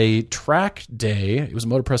it at a track day. It was a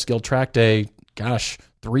Motor Press Guild track day,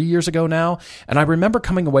 3 years ago now. And I remember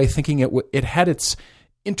coming away thinking it had its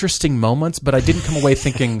interesting moments, but I didn't come away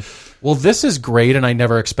thinking, well, this is great, and I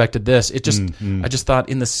never expected this. It just, I just thought,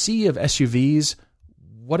 in the sea of SUVs,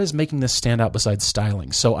 what is making this stand out besides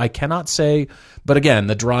styling? So I cannot say, but again,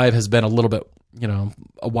 the drive has been a little bit,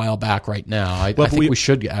 a while back right now. I think we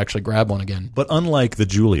should actually grab one again. But unlike the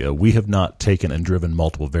Giulia, we have not taken and driven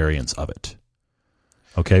multiple variants of it.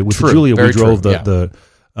 Okay, with the Giulia, we drove the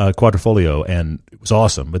Quadrifoglio, and it was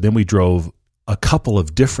awesome. But then we drove a couple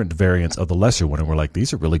of different variants of the lesser one, and we're like,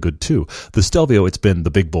 these are really good too. The Stelvio, it's been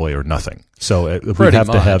the big boy or nothing. So we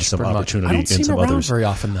have to have some opportunity in some others. Very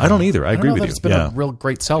often, though. I don't either. I agree with you. It's been a real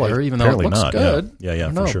great seller, even though it looks good. Yeah,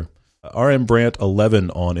 for sure. RM Brandt 11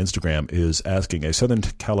 on Instagram is asking a Southern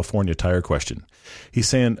California tire question. He's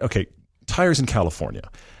saying, okay, tires in California.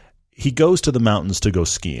 He goes to the mountains to go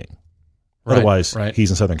skiing. Otherwise, he's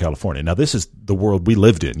in Southern California. Now, this is the world we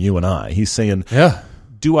lived in, you and I. He's saying,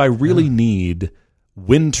 do I really need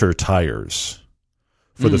winter tires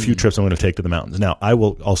for the few trips I'm going to take to the mountains? Now, I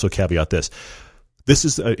will also caveat this. This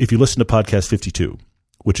is, if you listen to podcast 52,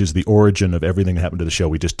 which is the origin of everything that happened to the show.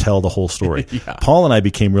 We just tell the whole story. Yeah. Paul and I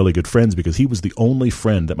became really good friends because he was the only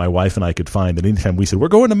friend that my wife and I could find that anytime we said, we're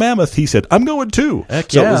going to Mammoth, he said, I'm going too.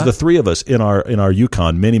 Heck so yeah. it was the three of us in our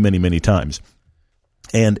Yukon many, many, many times.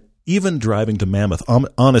 And even driving to Mammoth,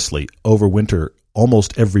 honestly, over winter,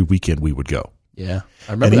 almost every weekend we would go. Yeah,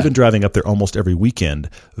 I remember And that. even driving up there almost every weekend,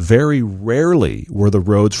 very rarely were the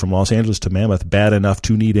roads from Los Angeles to Mammoth bad enough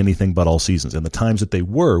to need anything but all seasons. And the times that they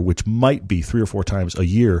were, which might be 3 or 4 times a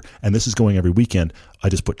year, and this is going every weekend, I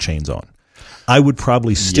just put chains on. I would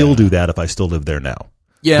probably still do that if I still lived there now.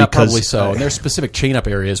 Yeah, Because probably so. And there's specific chain-up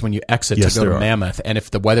areas when you exit Yes, to go there to are. Mammoth. And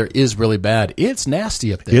if the weather is really bad, it's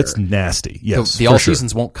nasty up there. It's nasty. Yes, The for all sure.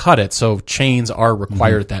 seasons won't cut it, so chains are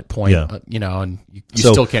required at that point. Yeah. And you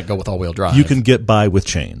So still can't go with all-wheel drive. You can get by with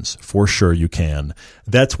chains. For sure you can.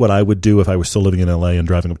 That's what I would do if I was still living in LA and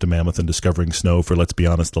driving up to Mammoth and discovering snow for, let's be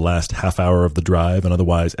honest, the last half hour of the drive, and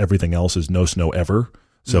otherwise everything else is no snow ever.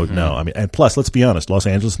 So no, I mean, and plus, let's be honest, Los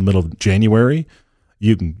Angeles in the middle of January,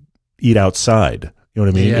 you can eat outside. You know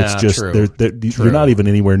what I mean? Yeah, it's just true. you're not even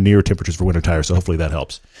anywhere near temperatures for winter tires, so hopefully that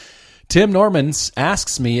helps. Tim Normans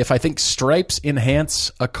asks me if I think stripes enhance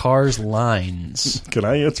a car's lines. Can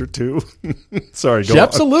I answer too? Sorry, go on.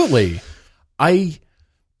 Absolutely.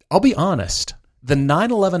 I'll be honest. The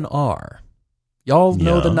 911R, y'all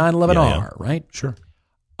know Yeah. the 911R, Yeah. right? Sure.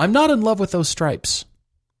 I'm not in love with those stripes.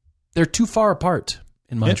 They're too far apart,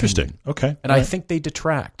 in my Interesting. opinion. Okay. And I think they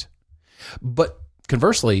detract. But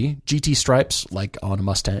conversely, GT stripes, like on a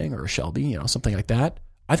Mustang or a Shelby, something like that,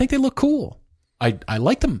 I think they look cool. I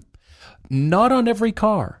like them. Not on every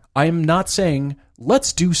car. I am not saying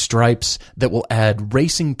let's do stripes that will add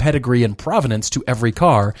racing pedigree and provenance to every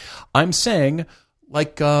car. I'm saying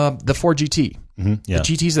like the Ford GT. Yeah. The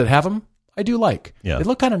GTs that have them, I do like. Yeah. They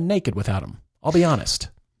look kind of naked without them. I'll be honest.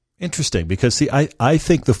 Interesting, because see, I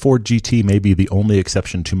think the Ford GT may be the only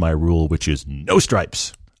exception to my rule, which is no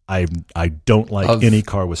stripes. I don't like any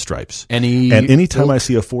car with stripes. And anytime I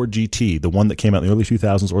see a Ford GT, the one that came out in the early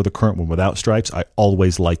 2000s or the current one without stripes, I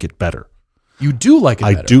always like it better. You do like it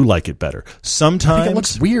better. I do like it better. Sometimes I think it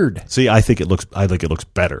looks weird. See, I think it looks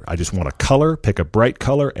better. I just want a color, pick a bright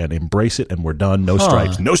color, and embrace it, and we're done. No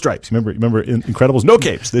stripes. No stripes. Remember in Incredibles? No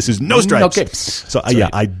capes. This is no stripes. No capes. So yeah,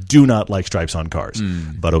 I do not like stripes on cars,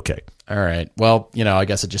 but okay. All right. Well, I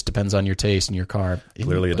guess it just depends on your taste and your car.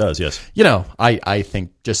 Clearly it does, yes. I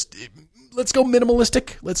think just let's go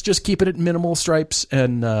minimalistic. Let's just keep it at minimal stripes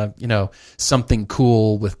and, something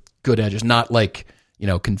cool with good edges, not like,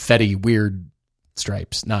 confetti weird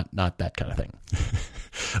stripes, not that kind of thing.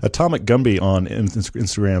 Atomic Gumby on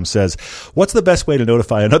Instagram says, what's the best way to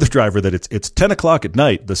notify another driver that it's 10 o'clock at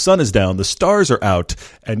night, the sun is down, the stars are out,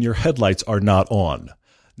 and your headlights are not on?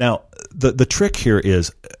 Now, the trick here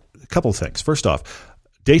is a couple of things. First off,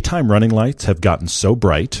 daytime running lights have gotten so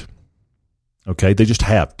bright. Okay, they just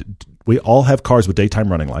have. We all have cars with daytime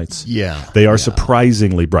running lights. Yeah. They are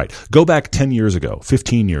surprisingly bright. Go back 10 years ago,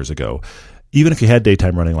 15 years ago. Even if you had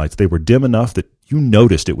daytime running lights, they were dim enough that you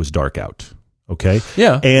noticed it was dark out. Okay?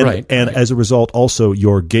 Yeah, And right. as a result, also,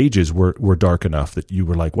 your gauges were dark enough that you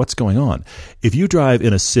were like, what's going on? If you drive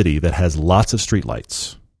in a city that has lots of street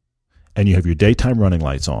lights and you have your daytime running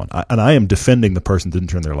lights on, and I am defending the person that didn't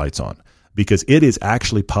turn their lights on, because it is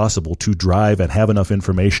actually possible to drive and have enough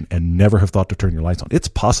information and never have thought to turn your lights on. It's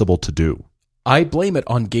possible to do. I blame it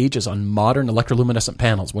on gauges on modern electroluminescent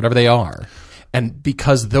panels, whatever they are. And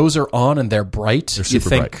because those are on and they're bright, you super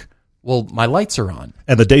think, bright. well, my lights are on.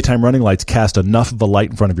 And the daytime running lights cast enough of a light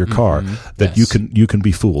in front of your car that Yes. you can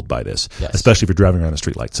be fooled by this, Yes. especially if you're driving around a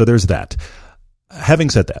street light. So there's that.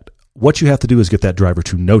 Having said that, what you have to do is get that driver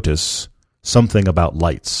to notice something about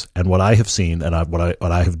lights. And what I have seen, and what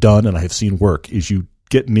I have done, and I have seen work, is you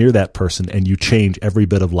get near that person and you change every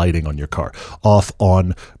bit of lighting on your car, off,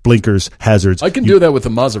 on, blinkers, hazards. I can do that with the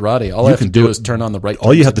Maserati. All I have to do is turn on the right.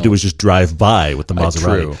 All you have to do is just drive by with the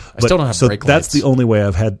Maserati. True. I still don't have brake That's lights. the only way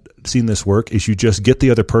I've seen this work, is you just get the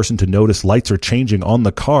other person to notice lights are changing on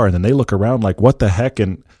the car, and then they look around like, what the heck?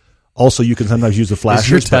 And also, you can sometimes use the flashers. Is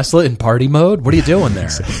your Tesla in party mode? What are you doing there?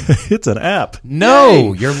 It's an app.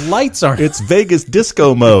 No, your lights aren't. It's Vegas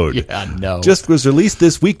disco mode. Yeah, no. Just was released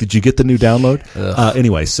this week. Did you get the new download?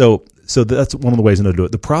 Anyway, so that's one of the ways to do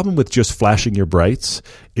it. The problem with just flashing your brights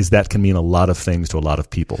is that can mean a lot of things to a lot of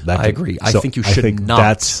people. I agree. I think you should not.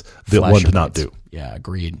 That's the flash one your to not lights. do. Yeah,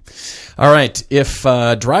 agreed. All right. If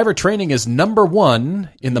driver training is number one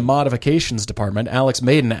in the modifications department, Alex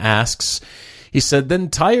Maiden asks, he said, then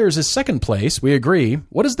tires is second place. We agree.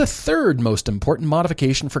 What is the third most important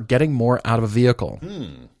modification for getting more out of a vehicle?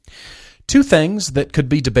 Two things that could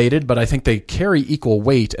be debated, but I think they carry equal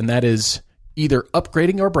weight, and that is either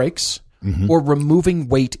upgrading your brakes or removing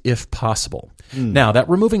weight if possible. Now, that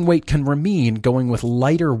removing weight can mean going with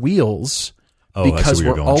lighter wheels because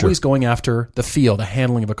we're always going after the feel, the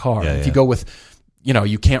handling of a car. If you go with,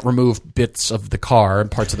 you can't remove bits of the car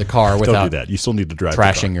and parts of the car without Don't do that. You still need to drive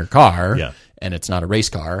trashing your car, Yeah. and it's not a race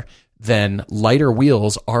car. Then lighter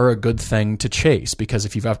wheels are a good thing to chase, because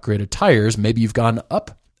if you've upgraded tires, maybe you've gone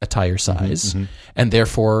up a tire size, and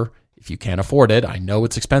therefore, if you can't afford it, I know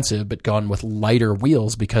it's expensive, but gone with lighter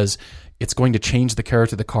wheels because it's going to change the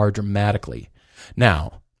character of the car dramatically.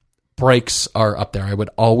 Now, brakes are up there. I would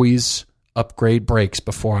always upgrade brakes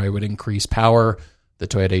before I would increase power. The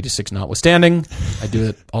Toyota 86 notwithstanding, I do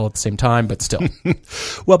it all at the same time, but still.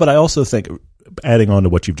 Well, but I also think, adding on to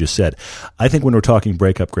what you've just said, I think when we're talking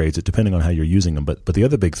brake upgrades, it depending on how you're using them. But the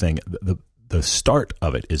other big thing, the start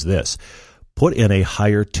of it is this: put in a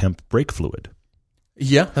higher temp brake fluid.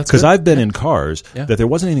 Yeah, that's because good. I've been in cars that there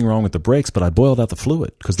wasn't anything wrong with the brakes, but I boiled out the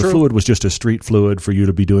fluid because the fluid was just a street fluid for you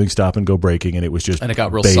to be doing stop and go braking, and it was just and it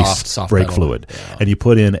got real base soft brake pedal. fluid. Yeah. And you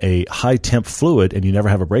put in a high temp fluid, and you never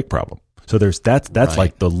have a brake problem. So that's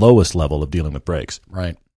like the lowest level of dealing with brakes.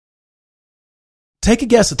 Right. Take a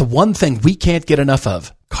guess at the one thing we can't get enough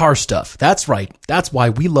of: car stuff. That's right. That's why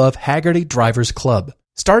we love Hagerty Drivers Club.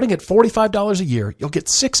 Starting at $45 a year, you'll get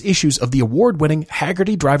 6 issues of the award-winning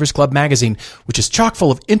Hagerty Drivers Club magazine, which is chock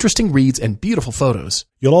full of interesting reads and beautiful photos.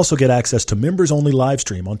 You'll also get access to members-only live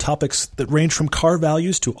stream on topics that range from car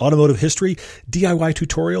values to automotive history, DIY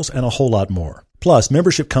tutorials, and a whole lot more. Plus,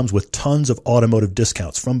 membership comes with tons of automotive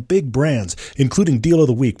discounts from big brands, including Deal of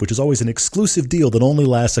the Week, which is always an exclusive deal that only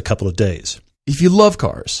lasts a couple of days. If you love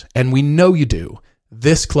cars, and we know you do,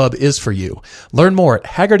 this club is for you. Learn more at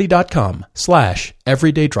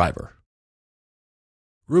Hagerty.com/everydaydriver.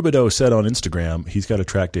 Rubidoux said on Instagram he's got a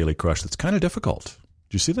track daily crush that's kind of difficult.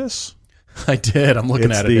 Did you see this? I did. I'm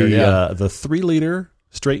looking at it here. Yeah. The 3-liter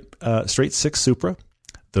straight 6 Supra,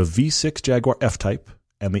 the V6 Jaguar F-Type,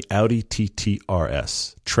 and the Audi TT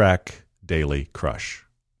RS. Track daily crush.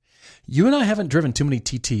 You and I haven't driven too many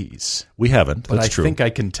TTs. We haven't. But That's I true. think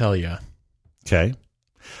I can tell you. Okay.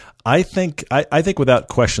 I think without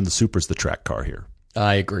question the Supra's the track car here.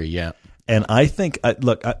 I agree, yeah. And I think,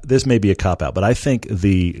 this may be a cop-out, but I think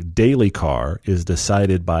the daily car is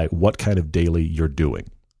decided by what kind of daily you're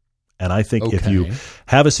doing. And I think if you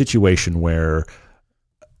have a situation where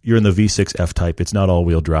you're in the V6 F-Type, it's not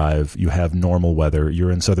all-wheel drive, you have normal weather,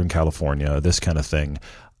 you're in Southern California, this kind of thing,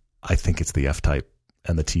 I think it's the F-Type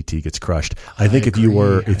and the TT gets crushed. I think if you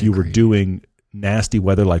were doing nasty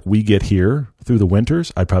weather like we get here through the winters,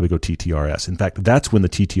 I'd probably go TTRS. In fact, that's when the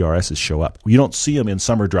TTRSs show up. You don't see them in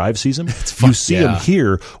summer drive season. You see them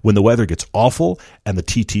here when the weather gets awful and the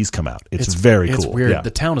TTs come out. It's very cool. It's weird. Yeah.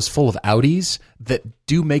 The town is full of Audis that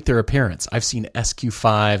do make their appearance. I've seen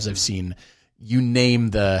SQ5s. I've seen, you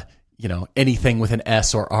name the, anything with an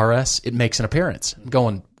S or RS, it makes an appearance. I'm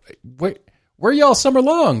going, where are y'all summer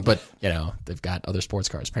long? But, they've got other sports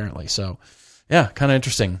cars apparently. So, yeah, kind of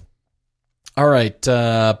interesting. All right,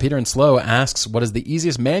 Peter and Slow asks, what is the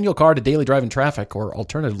easiest manual car to daily drive in traffic? Or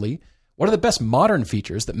alternatively, what are the best modern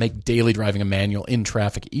features that make daily driving a manual in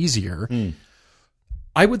traffic easier?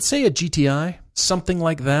 I would say a GTI, something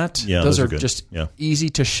like that. Yeah, those are good. just easy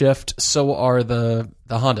to shift. So are the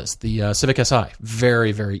Hondas, the Civic Si.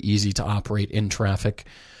 Very, very easy to operate in traffic.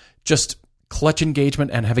 Just clutch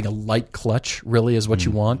engagement and having a light clutch really is what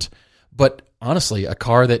you want. But honestly, a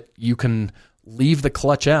car that you can leave the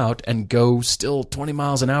clutch out and go still 20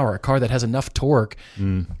 miles an hour, a car that has enough torque,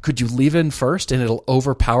 could you leave it in first and it'll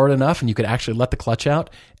overpower it enough and you could actually let the clutch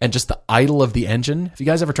out and just the idle of the engine? Have you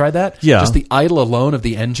guys ever tried that? Yeah. Just the idle alone of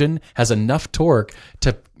the engine has enough torque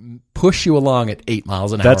to push you along at 8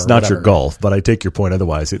 miles an hour. That's not your Golf, but I take your point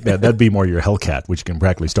otherwise. That'd be more your Hellcat, which you can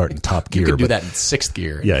practically start in top gear. You could do that in 6th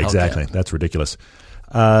gear. Yeah, exactly. That's ridiculous.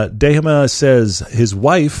 Dehema says his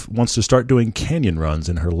wife wants to start doing canyon runs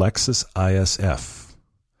in her Lexus ISF.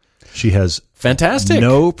 She has fantastic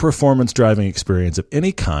no performance driving experience of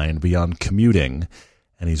any kind beyond commuting,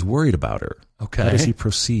 and he's worried about her. Okay. How does he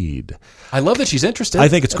proceed? I love that she's interested. I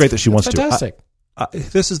think it's great that she wants to. Fantastic.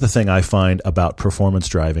 This is the thing I find about performance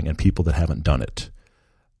driving and people that haven't done it.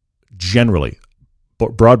 Generally,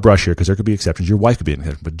 broad brush here because there could be exceptions. Your wife could be an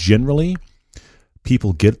exception, but generally,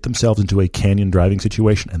 people get themselves into a canyon driving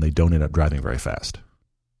situation and they don't end up driving very fast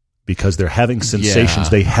because they're having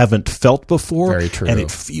sensations they haven't felt before. Very true. And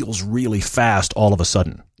it feels really fast all of a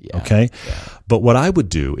sudden. Yeah. Okay. Yeah. But what I would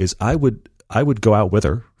do is I would go out with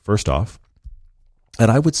her first off,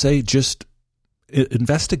 and I would say just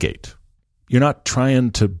investigate.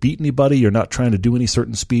 trying to beat anybody. You're not trying to do any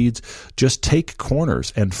certain speeds. Just take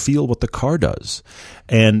corners and feel what the car does,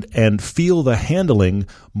 and feel the handling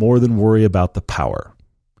more than worry about the power.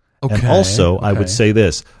 Okay. And also, I would say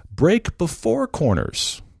this: brake before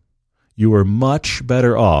corners. You are much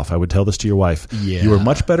better off. I would tell this to your wife. Yeah. You are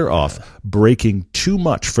much better off braking too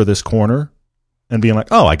much for this corner and being like,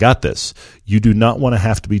 "Oh, I got this." You do not want to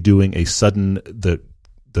have to be doing a sudden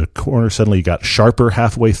the corner suddenly got sharper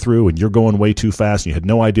halfway through and you're going way too fast and you had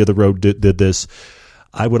no idea the road did this.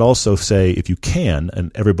 I would also say, if you can,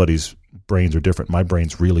 and everybody's brains are different. My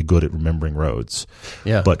brain's really good at remembering roads.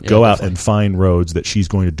 But go out and find roads that she's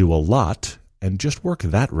going to do a lot and just work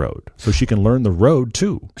that road so she can learn the road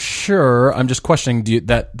too. Sure. I'm just questioning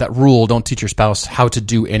that rule, don't teach your spouse how to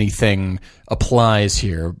do anything, applies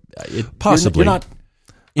here. Possibly. You're not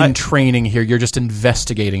in training here. You're just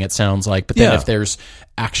investigating, it sounds like. But then if there's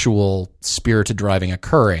actual spirited driving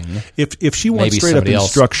occurring, if she wants straight up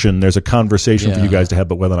instruction, there's a conversation for you guys to have,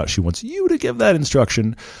 but whether or not she wants you to give that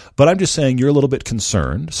instruction. But I'm just saying you're a little bit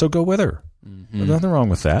concerned, so go with her. Mm-hmm. There's nothing wrong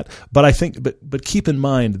with that. But I think, but keep in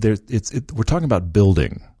mind, we're talking about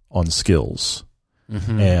building on skills,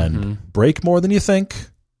 and brake more than you think.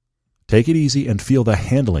 Take it easy and feel the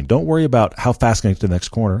handling. Don't worry about how fast can I get to the next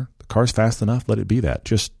corner. The car's fast enough. Let it be that.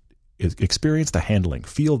 Just experience the handling.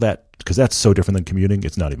 Feel that, because that's so different than commuting.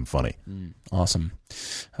 It's not even funny. Awesome.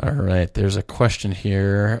 All right. There's a question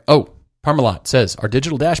here. Oh, Parmalat says, are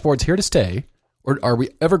digital dashboards here to stay, or are we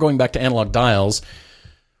ever going back to analog dials?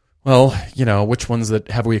 Well, which ones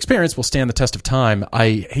that have we experienced will stand the test of time.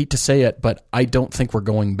 I hate to say it, but I don't think we're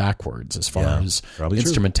going backwards as far as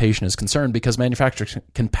instrumentation is concerned, because manufacturers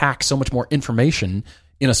can pack so much more information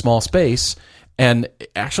in a small space. And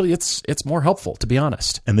actually, it's more helpful, to be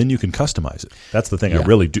honest. And then you can customize it. That's the thing I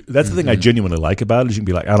really do. That's the thing I genuinely like about it, is you can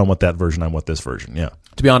be like, I don't want that version, I want this version. Yeah.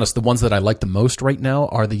 To be honest, the ones that I like the most right now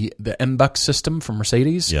are the MBUX system from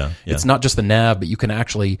Mercedes. Yeah. It's not just the nav, but you can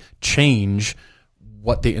actually change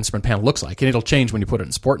what the instrument panel looks like. And it'll change when you put it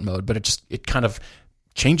in sport mode, but it kind of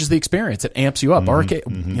changes the experience. It amps you up.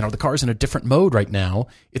 The car's in a different mode right now.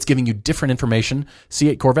 It's giving you different information.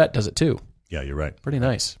 C8 Corvette does it too. Yeah, you're right. Pretty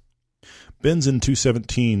nice. Benzin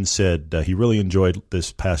 217 said he really enjoyed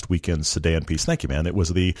this past weekend's sedan piece. Thank you, man. It was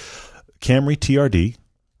the Camry TRD,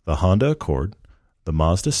 the Honda Accord, the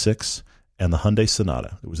Mazda 6, and the Hyundai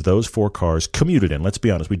Sonata. It was those four cars commuted in. Let's be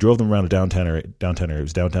honest. We drove them around a downtown area. It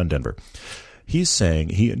was downtown Denver. He's saying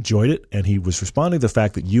he enjoyed it, and he was responding to the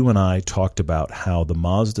fact that you and I talked about how the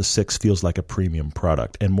Mazda 6 feels like a premium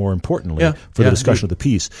product. And more importantly, for the discussion of the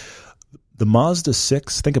piece, the Mazda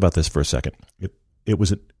 6, think about this for a second. It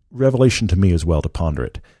was a revelation to me as well to ponder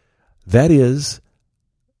it. That is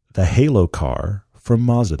the Halo car from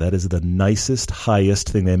Mazda. That is the nicest, highest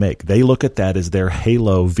thing they make. They look at that as their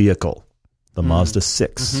Halo vehicle, the Mazda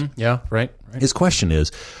 6. Mm-hmm. Yeah, right. His question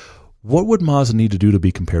is, what would Mazda need to do to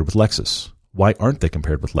be compared with Lexus? Why aren't they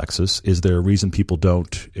compared with Lexus? Is there a reason people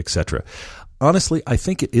don't, etc.? Honestly, I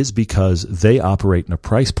think it is because they operate in a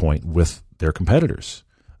price point with their competitors,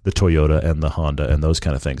 the Toyota and the Honda and those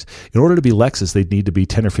kind of things. In order to be Lexus, they'd need to be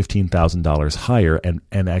 $10,000 or $15,000 higher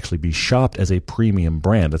and actually be shopped as a premium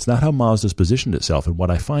brand. That's not how Mazda's positioned itself. And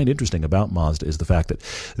what I find interesting about Mazda is the fact that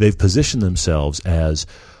they've positioned themselves as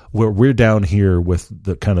where we're down here with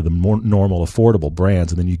the kind of the more normal, affordable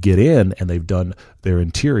brands, and then you get in and they've done their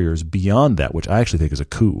interiors beyond that, which I actually think is a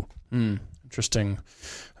coup. Interesting.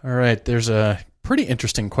 All right, there's a pretty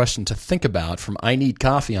interesting question to think about from I Need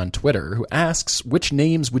Coffee on Twitter, who asks, which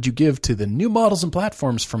names would you give to the new models and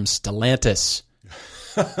platforms from Stellantis?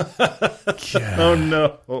 Oh,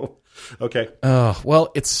 no. Okay.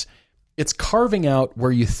 Well, it's carving out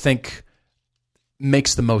where you think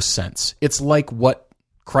makes the most sense. It's like what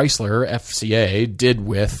Chrysler, FCA, did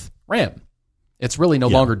with Ram. It's really no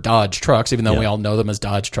longer Dodge trucks, even though we all know them as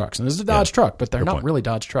Dodge trucks. And this is a Dodge truck, but they're not really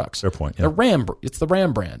Dodge trucks. Fair point. They're Ram. It's the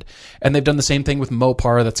Ram brand. And they've done the same thing with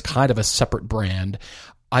Mopar. That's kind of a separate brand.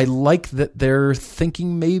 I like that they're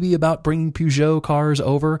thinking maybe about bringing Peugeot cars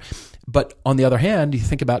over. But on the other hand, you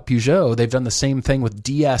think about Peugeot, they've done the same thing with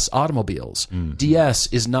DS automobiles. DS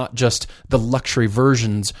is not just the luxury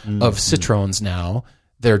versions of Citroens now.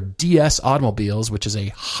 They're DS automobiles, which is a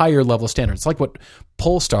higher level standard. It's like what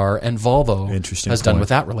Polestar and Volvo has done with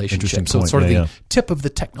that relationship. So it's sort of the tip of the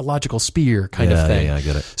technological spear kind of thing. Yeah, I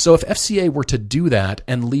get it. So if FCA were to do that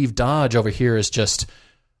and leave Dodge over here as just,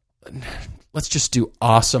 let's just do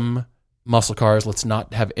awesome muscle cars. Let's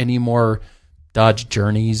not have any more Dodge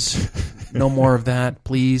Journeys. No more of that,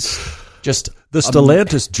 please. Just the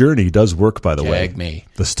Stellantis Journey does work, by the way. Me.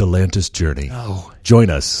 The Stellantis Journey. Oh.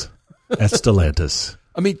 Join us at Stellantis.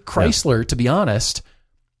 I mean, Chrysler, to be honest,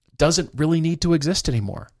 doesn't really need to exist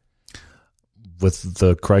anymore. With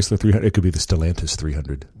the Chrysler 300, it could be the Stellantis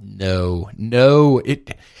 300. No.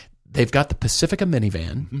 They've got the Pacifica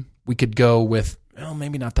minivan. Mm-hmm. We could go with, well,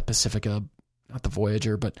 maybe not the Pacifica, not the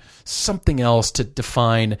Voyager, but something else to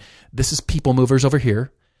define this is people movers over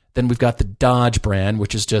here. Then we've got the Dodge brand,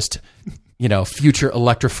 which is just, future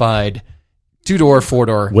electrified 2-door,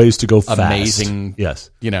 4-door. Ways to go fast. Amazing, yes.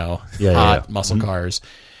 hot muscle cars.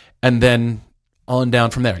 And then on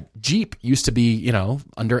down from there. Jeep used to be,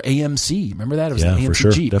 under AMC. Remember that? It was the AMC for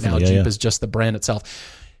sure. Jeep. Definitely. Now Jeep is just the brand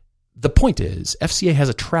itself. The point is, FCA has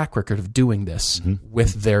a track record of doing this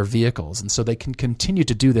with their vehicles. And so they can continue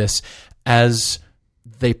to do this as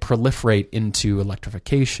they proliferate into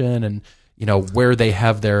electrification and, where they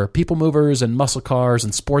have their people movers and muscle cars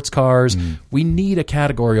and sports cars. We need a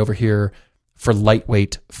category over here for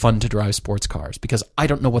lightweight, fun-to-drive sports cars because I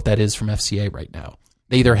don't know what that is from FCA right now.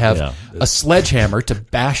 They either have a sledgehammer to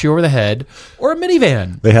bash you over the head or a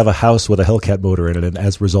minivan. They have a house with a Hellcat motor in it, and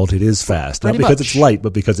as a result, it is fast. Not because it's light,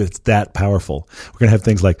 but because it's that powerful. We're going to have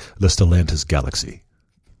things like the Stellantis Galaxy.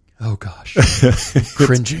 Oh, gosh.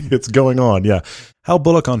 Cringing. It's going on, yeah. Hal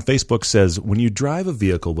Bullock on Facebook says, when you drive a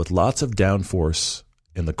vehicle with lots of downforce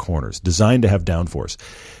in the corners, designed to have downforce,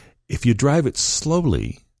 if you drive it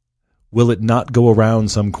slowly, will it not go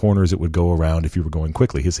around some corners it would go around if you were going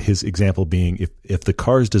quickly? His example being, if the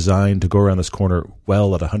car is designed to go around this corner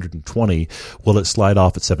well at 120, will it slide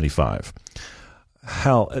off at 75?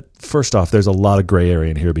 Hal, first off, there's a lot of gray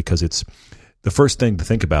area in here because it's the first thing to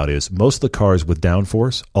think about is most of the cars with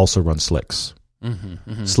downforce also run slicks.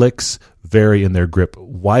 Slicks vary in their grip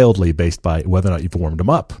wildly based by whether or not you've warmed them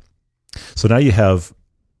up. So now you have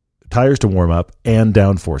tires to warm up and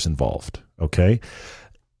downforce involved, okay?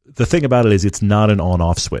 The thing about it is it's not an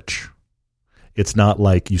on-off switch. It's not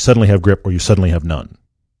like you suddenly have grip or you suddenly have none.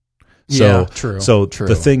 So, true.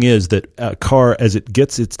 The thing is that a car, as it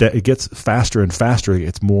gets faster and faster, it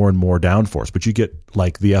gets more and more downforce. But you get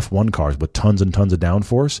like the F1 cars with tons and tons of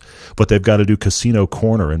downforce, but they've got to do Casino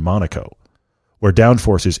Corner in Monaco, where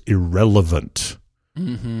downforce is irrelevant.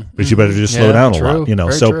 But you better just slow down a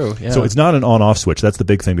lot. So it's not an on-off switch. That's the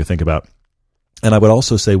big thing to think about. And I would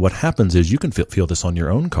also say what happens is you can feel this on your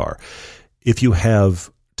own car. If you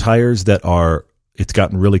have tires that it's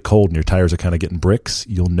gotten really cold and your tires are kind of getting bricks,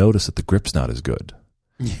 you'll notice that the grip's not as good.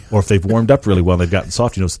 Yeah. Or if they've warmed up really well and they've gotten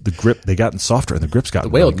soft, they've gotten softer and the grip's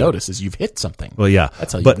gotten The way really you'll good. notice is you've hit something. Well, yeah.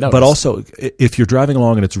 That's how you notice. But also, if you're driving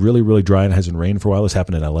along and it's really, really dry and it hasn't rained for a while, this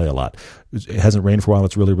happened in LA a lot. It hasn't rained for a while,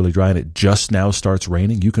 it's really, really dry, and it just now starts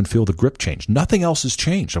raining, you can feel the grip change. Nothing else has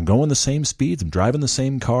changed. I'm going the same speeds. I'm driving the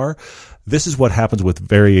same car. This is what happens with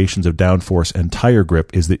variations of downforce and tire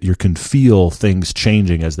grip is that you can feel things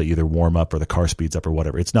changing as they either warm up or the car speeds up or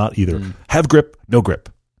whatever. It's not either have grip, no grip.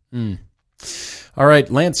 All right,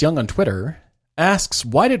 Lance Young on Twitter asks,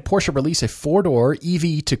 why did Porsche release a 4-door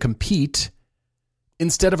EV to compete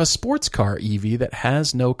instead of a sports car EV that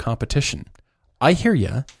has no competition? I hear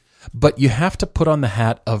you, but you have to put on the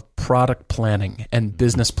hat of product planning and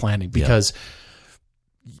business planning because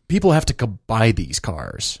people have to go buy these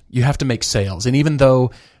cars. You have to make sales. And even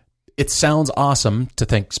though it sounds awesome to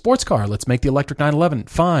think, sports car, let's make the electric 911,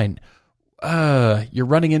 fine. You're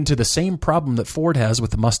running into the same problem that Ford has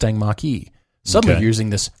with the Mustang Mach-E. Suddenly you're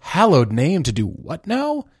using this hallowed name to do what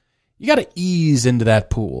now? You got to ease into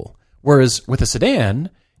that pool. Whereas with a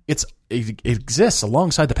sedan, it exists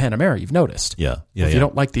alongside the Panamera, you've noticed. If you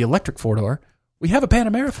don't like the electric 4-door, we have a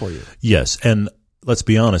Panamera for you. Yes, and let's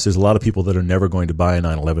be honest, there's a lot of people that are never going to buy a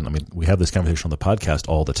 911. I mean, we have this conversation on the podcast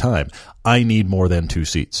all the time. I need more than 2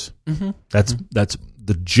 seats. That's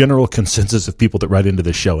the general consensus of people that write into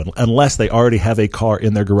this show, unless they already have a car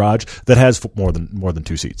in their garage that has more than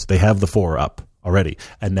 2 seats. They have the 4 up already,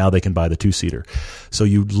 and now they can buy the 2-seater. So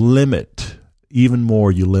you limit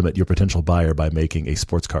your potential buyer by making a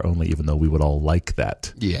sports car only, even though we would all like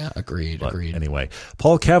that. Yeah, agreed. Anyway,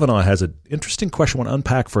 Paul Kavanaugh has an interesting question I want to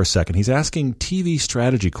unpack for a second. He's asking TV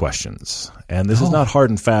strategy questions. And this is not hard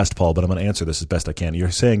and fast, Paul, but I'm going to answer this as best I can. You're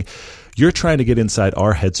saying you're trying to get inside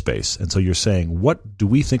our headspace. And so you're saying, what do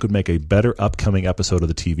we think would make a better upcoming episode of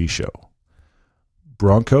the TV show?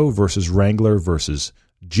 Bronco versus Wrangler versus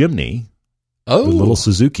Jimny. The little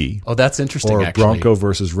Suzuki. Oh, that's interesting, or actually. Bronco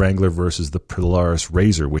versus Wrangler versus the Polaris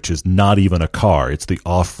RZR, which is not even a car. It's the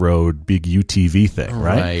off-road big UTV thing,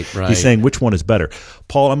 right? Right. He's saying which one is better.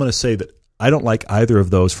 Paul, I'm going to say that I don't like either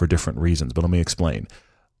of those for different reasons, but let me explain.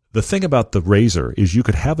 The thing about the RZR is you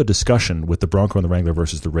could have a discussion with the Bronco and the Wrangler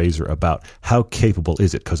versus the RZR about how capable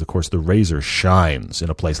is it, because, of course, the RZR shines in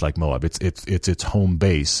a place like Moab. It's its home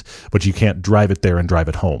base, but you can't drive it there and drive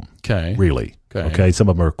it home, really. Okay. Some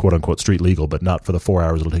of them are quote unquote street legal, but not for the 4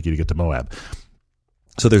 hours it'll take you to get to Moab.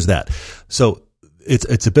 So there's that. So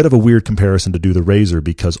it's a bit of a weird comparison to do the Razor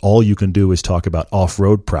because all you can do is talk about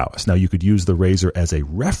off-road prowess. Now you could use the Razor as a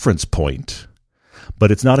reference point,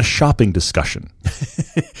 but it's not a shopping discussion.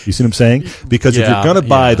 You see what I'm saying? Because if you're going to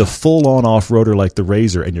buy the full-on off-roader like the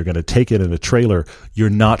Razor and you're going to take it in a trailer,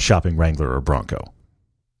 you're not shopping Wrangler or Bronco.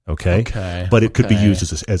 Okay? But it could be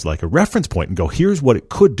used as like a reference point and go, here's what it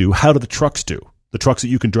could do. How do the trucks do? The trucks that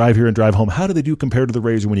you can drive here and drive home, how do they do compared to the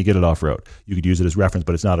Razor when you get it off-road? You could use it as reference,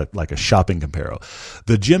 but it's not like a shopping comparo.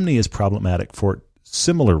 The Jimny is problematic for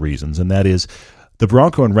similar reasons, and that is the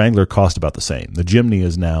Bronco and Wrangler cost about the same. The Jimny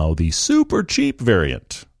is now the super cheap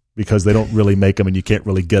variant because they don't really make them and you can't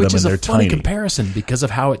really get them and they're tiny. Which is a funny comparison because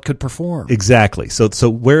of how it could perform. Exactly. So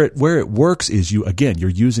where it works is you're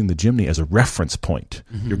using the Jimny as a reference point.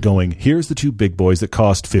 Mm-hmm. You're going, here's the two big boys that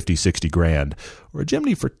cost 50, 60 grand, or a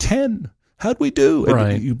Jimny for 10. How'd we do?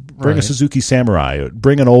 Right. You bring a Suzuki Samurai,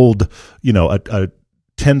 bring an old, a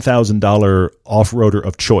 $10,000 off-roader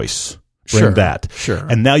of choice. Bring that. Sure.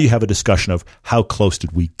 And now you have a discussion of how close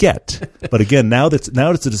did we get? But again, now it's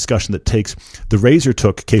a discussion that takes the Razor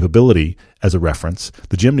took capability as a reference,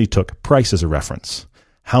 the Jimny took price as a reference.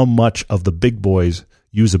 How much of the big boys'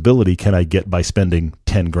 usability can I get by spending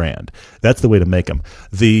 10 grand? That's the way to make them.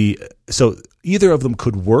 So either of them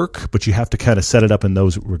could work, but you have to kind of set it up in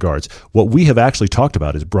those regards. What we have actually talked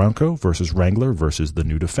about is Bronco versus Wrangler versus the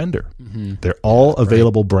new Defender. Mm-hmm. They're all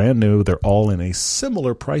available brand new. They're all in a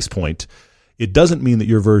similar price point. It doesn't mean that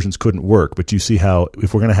your versions couldn't work, but you see how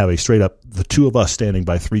if we're going to have a straight up, the two of us standing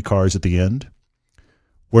by three cars at the end,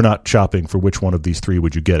 we're not shopping for which one of these three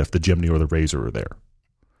would you get if the Jimny or the Razor are there.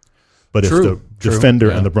 But if the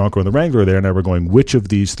Defender and the Bronco and the Wrangler are there, now we're going, which of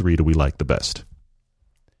these three do we like the best?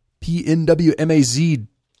 PNWMAZDHA.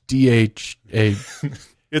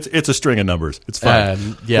 It's a string of numbers. It's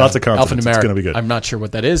fine. Lots of confidence. It's going to be good. I'm not sure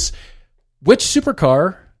what that is. Which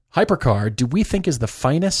supercar, hypercar, do we think is the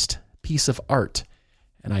finest piece of art?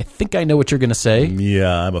 And I think I know what you're going to say.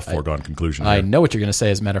 Yeah, I'm a foregone conclusion. I know what you're going to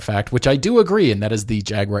say, as a matter of fact, which I do agree, and that is the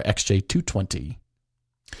Jaguar XJ220.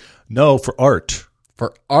 No, for art.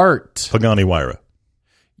 For art. Pagani Huayra.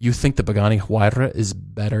 You think the Pagani Huayra is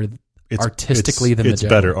better artistically than the Jag? It's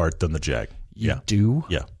better art than the Jag. You do?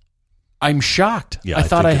 Yeah. I'm shocked. Yeah, I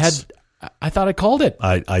thought I called it.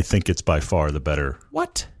 I think it's by far the better.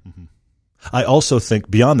 What? Mm-hmm. I also think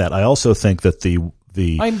beyond that, that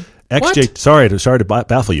the XJ. What? Sorry to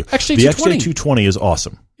baffle you. XJ220. The XJ220 is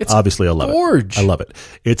awesome. It's obviously I love gorge. it. I love it.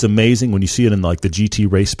 It's amazing when you see it in like the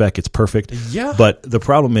GT race spec. It's perfect. Yeah. But the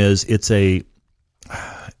problem is it's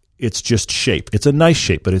just shape. It's a nice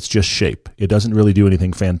shape, but it's just shape. It doesn't really do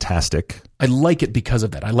anything fantastic. I like it because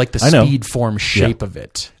of that. I like the speed form shape of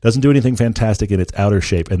it. Doesn't do anything fantastic in its outer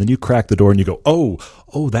shape. And then you crack the door and you go, oh,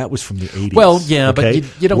 that was from the 80s. Well, yeah, okay?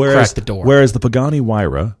 But you don't crack the door. Whereas the Pagani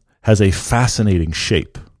Huayra has a fascinating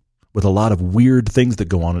shape with a lot of weird things that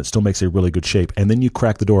go on, and it still makes a really good shape. And then you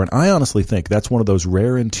crack the door, and I honestly think that's one of those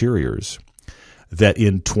rare interiors that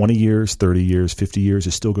in 20 years, 30 years, 50 years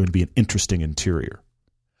is still going to be an interesting interior.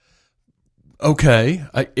 Okay.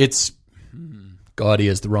 It's gaudy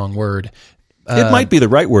is the wrong word. It might be the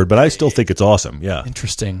right word, but I still think it's awesome. Yeah.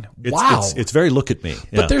 Interesting. Wow. It's very look at me.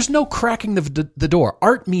 Yeah. But there's no cracking the door.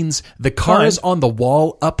 Art means the car is on the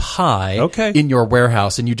wall up high in your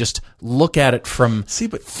warehouse, and you just look at it from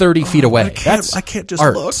 30 feet away. I can't just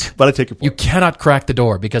art. Look. But I take your point. You cannot crack the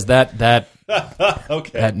door because that that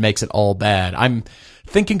makes it all bad. I'm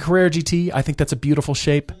thinking Carrera GT. I think that's a beautiful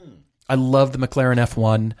shape. I love the McLaren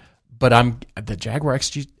F1. But the Jaguar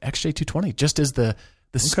XJ220 just as the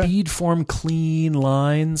speed form, clean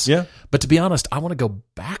lines. Yeah. But to be honest, I want to go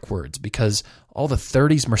backwards because all the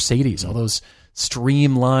 30s Mercedes, all those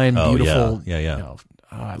streamlined, beautiful. Yeah.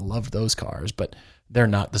 I love those cars, but they're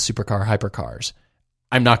not the supercar hypercars.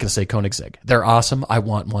 I'm not going to say Koenigsegg. They're awesome. I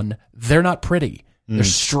want one. They're not pretty. They're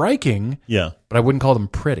striking. Yeah. But I wouldn't call them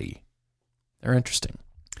pretty. They're interesting.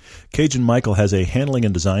 Cajun Michael has a handling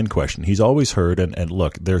and design question. He's always heard, and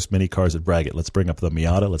look, there's many cars that brag it. Let's bring up the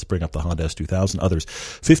Miata. Let's bring up the Honda S2000, others.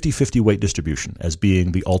 50-50 weight distribution as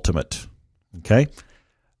being the ultimate. Okay?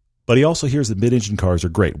 But he also hears that mid-engine cars are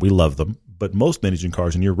great. We love them. But most mid-engine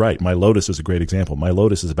cars, and you're right, my Lotus is a great example. My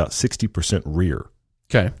Lotus is about 60% rear.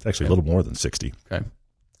 Okay. It's actually a little more than 60. Okay.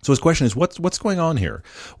 So his question is, what's going on here?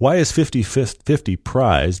 Why is 50-50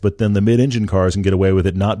 prized, but then the mid-engine cars can get away with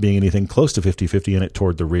it not being anything close to 50-50 in it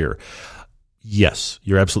toward the rear? Yes,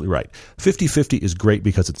 you're absolutely right. 50-50 is great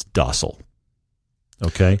because it's docile.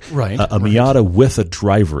 Okay? Right. A Miata with a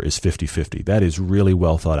driver is 50-50. That is really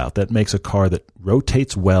well thought out. That makes a car that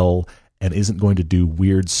rotates well and isn't going to do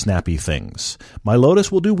weird, snappy things. My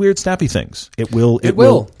Lotus will do weird, snappy things. It will.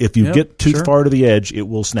 If you get too far to the edge, it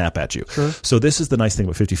will snap at you. Sure. So this is the nice thing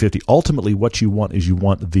about 50/50. Ultimately, what you want is you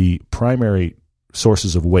want the primary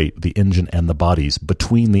sources of weight, the engine and the bodies,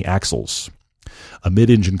 between the axles. A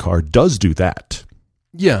mid-engine car does do that.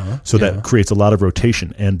 Yeah. So that creates a lot of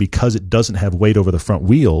rotation. And because it doesn't have weight over the front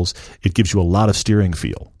wheels, it gives you a lot of steering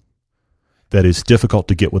feel that is difficult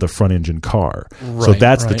to get with a front engine car. Right, so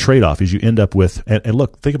that's the trade-off is you end up with, and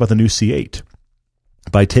look, think about the new C8.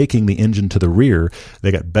 By taking the engine to the rear,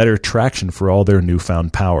 they got better traction for all their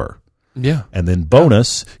newfound power. Yeah. And then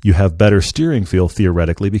bonus, you have better steering feel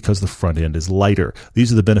theoretically because the front end is lighter.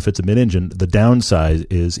 These are the benefits of mid-engine. The downside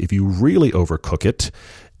is if you really overcook it,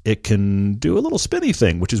 it can do a little spinny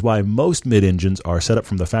thing, which is why most mid-engines are set up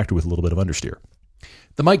from the factory with a little bit of understeer.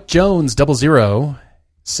 The Mike Jones 00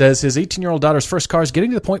 says his 18-year-old daughter's first car is getting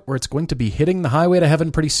to the point where it's going to be hitting the highway to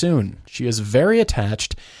heaven pretty soon. She is very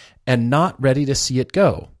attached and not ready to see it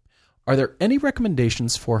go. Are there any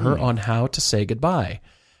recommendations for her on how to say goodbye?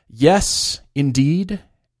 Yes, indeed,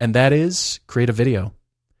 and that is create a video.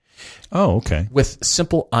 Oh, okay. With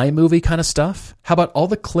simple iMovie kind of stuff. How about all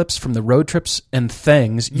the clips from the road trips and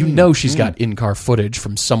things? You know she's got in-car footage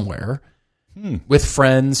from somewhere with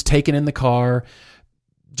friends, taken in the car,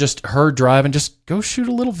 just her driving. Just go shoot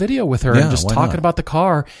a little video with her and just talking about the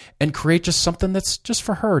car and create just something that's just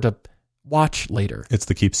for her to watch later. It's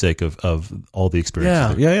the keepsake of all the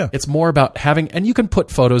experiences. Yeah. It's more about having, and you can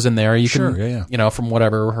put photos in there. You Sure, can, you know, from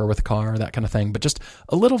whatever, her with the car, that kind of thing. But just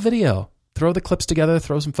a little video. Throw the clips together,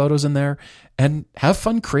 throw some photos in there, and have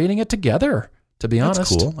fun creating it together, to be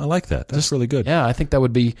honest. That's cool. I like that. That's really good. Yeah, I think that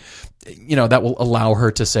would be, you know, that will allow her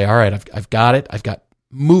to say, all right, I've got it. I've got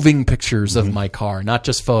moving pictures of my car, not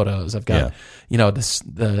just photos. I've got, you know,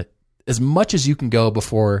 as much as you can go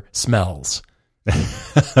before smells.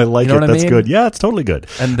 I like you know it. That's good. Yeah, it's totally good.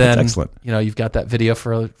 And then, that's excellent. You know, you've got that video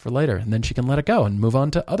for later, and then she can let it go and move on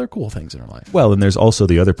to other cool things in her life. Well, and there's also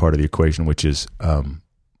the other part of the equation, which is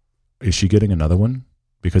she getting another one?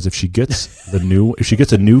 Because if she gets a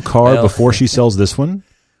new car before she sells this one,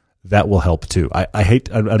 that will help too.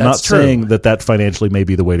 I'm not saying that financially may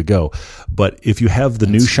be the way to go, but if you have the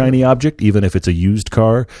new shiny object, even if it's a used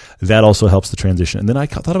car, that also helps the transition. And then I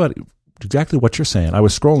thought about exactly what you're saying. I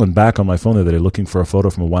was scrolling back on my phone the other day looking for a photo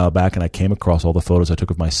from a while back, and I came across all the photos I took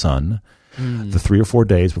of my son the 3 or 4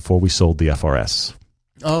 days before we sold the FRS.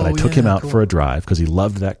 And I took him out for a drive because he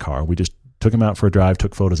loved that car. We just took him out for a drive,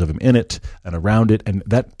 took photos of him in it and around it, and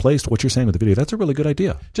that placed what you're saying with the video. That's a really good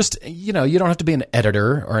idea. Just, you know, you don't have to be an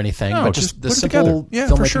editor or anything, no, but just the put simple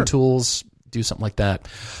filmmaking tools, do something like that.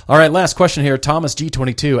 All right, last question here. Thomas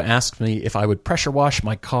G22 asked me if I would pressure wash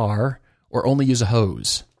my car or only use a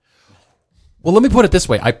hose. Well, let me put it this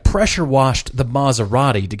way. I pressure washed the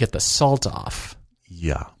Maserati to get the salt off.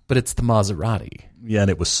 Yeah. But it's the Maserati. Yeah, and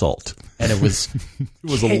it was salt. And it was it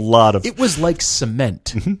was a lot of... It was like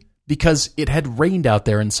cement. Because it had rained out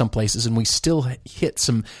there in some places, and we still hit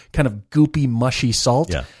some kind of goopy, mushy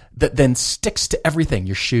salt that then sticks to everything,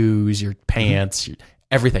 your shoes, your pants,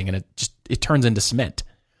 everything, and it turns into cement.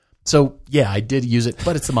 So, yeah, I did use it,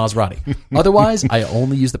 but it's the Maserati. Otherwise, I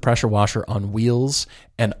only use the pressure washer on wheels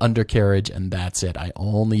and undercarriage, and that's it. I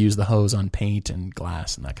only use the hose on paint and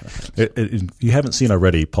glass and that kind of thing. If you haven't seen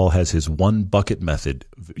already, Paul has his one bucket method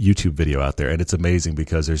YouTube video out there, and it's amazing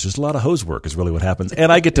because there's just a lot of hose work is really what happens,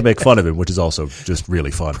 and I get to make fun of him, which is also just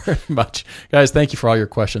really fun. Very much. Guys, thank you for all your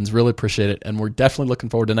questions. Really appreciate it, and we're definitely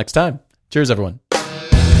looking forward to next time. Cheers, everyone.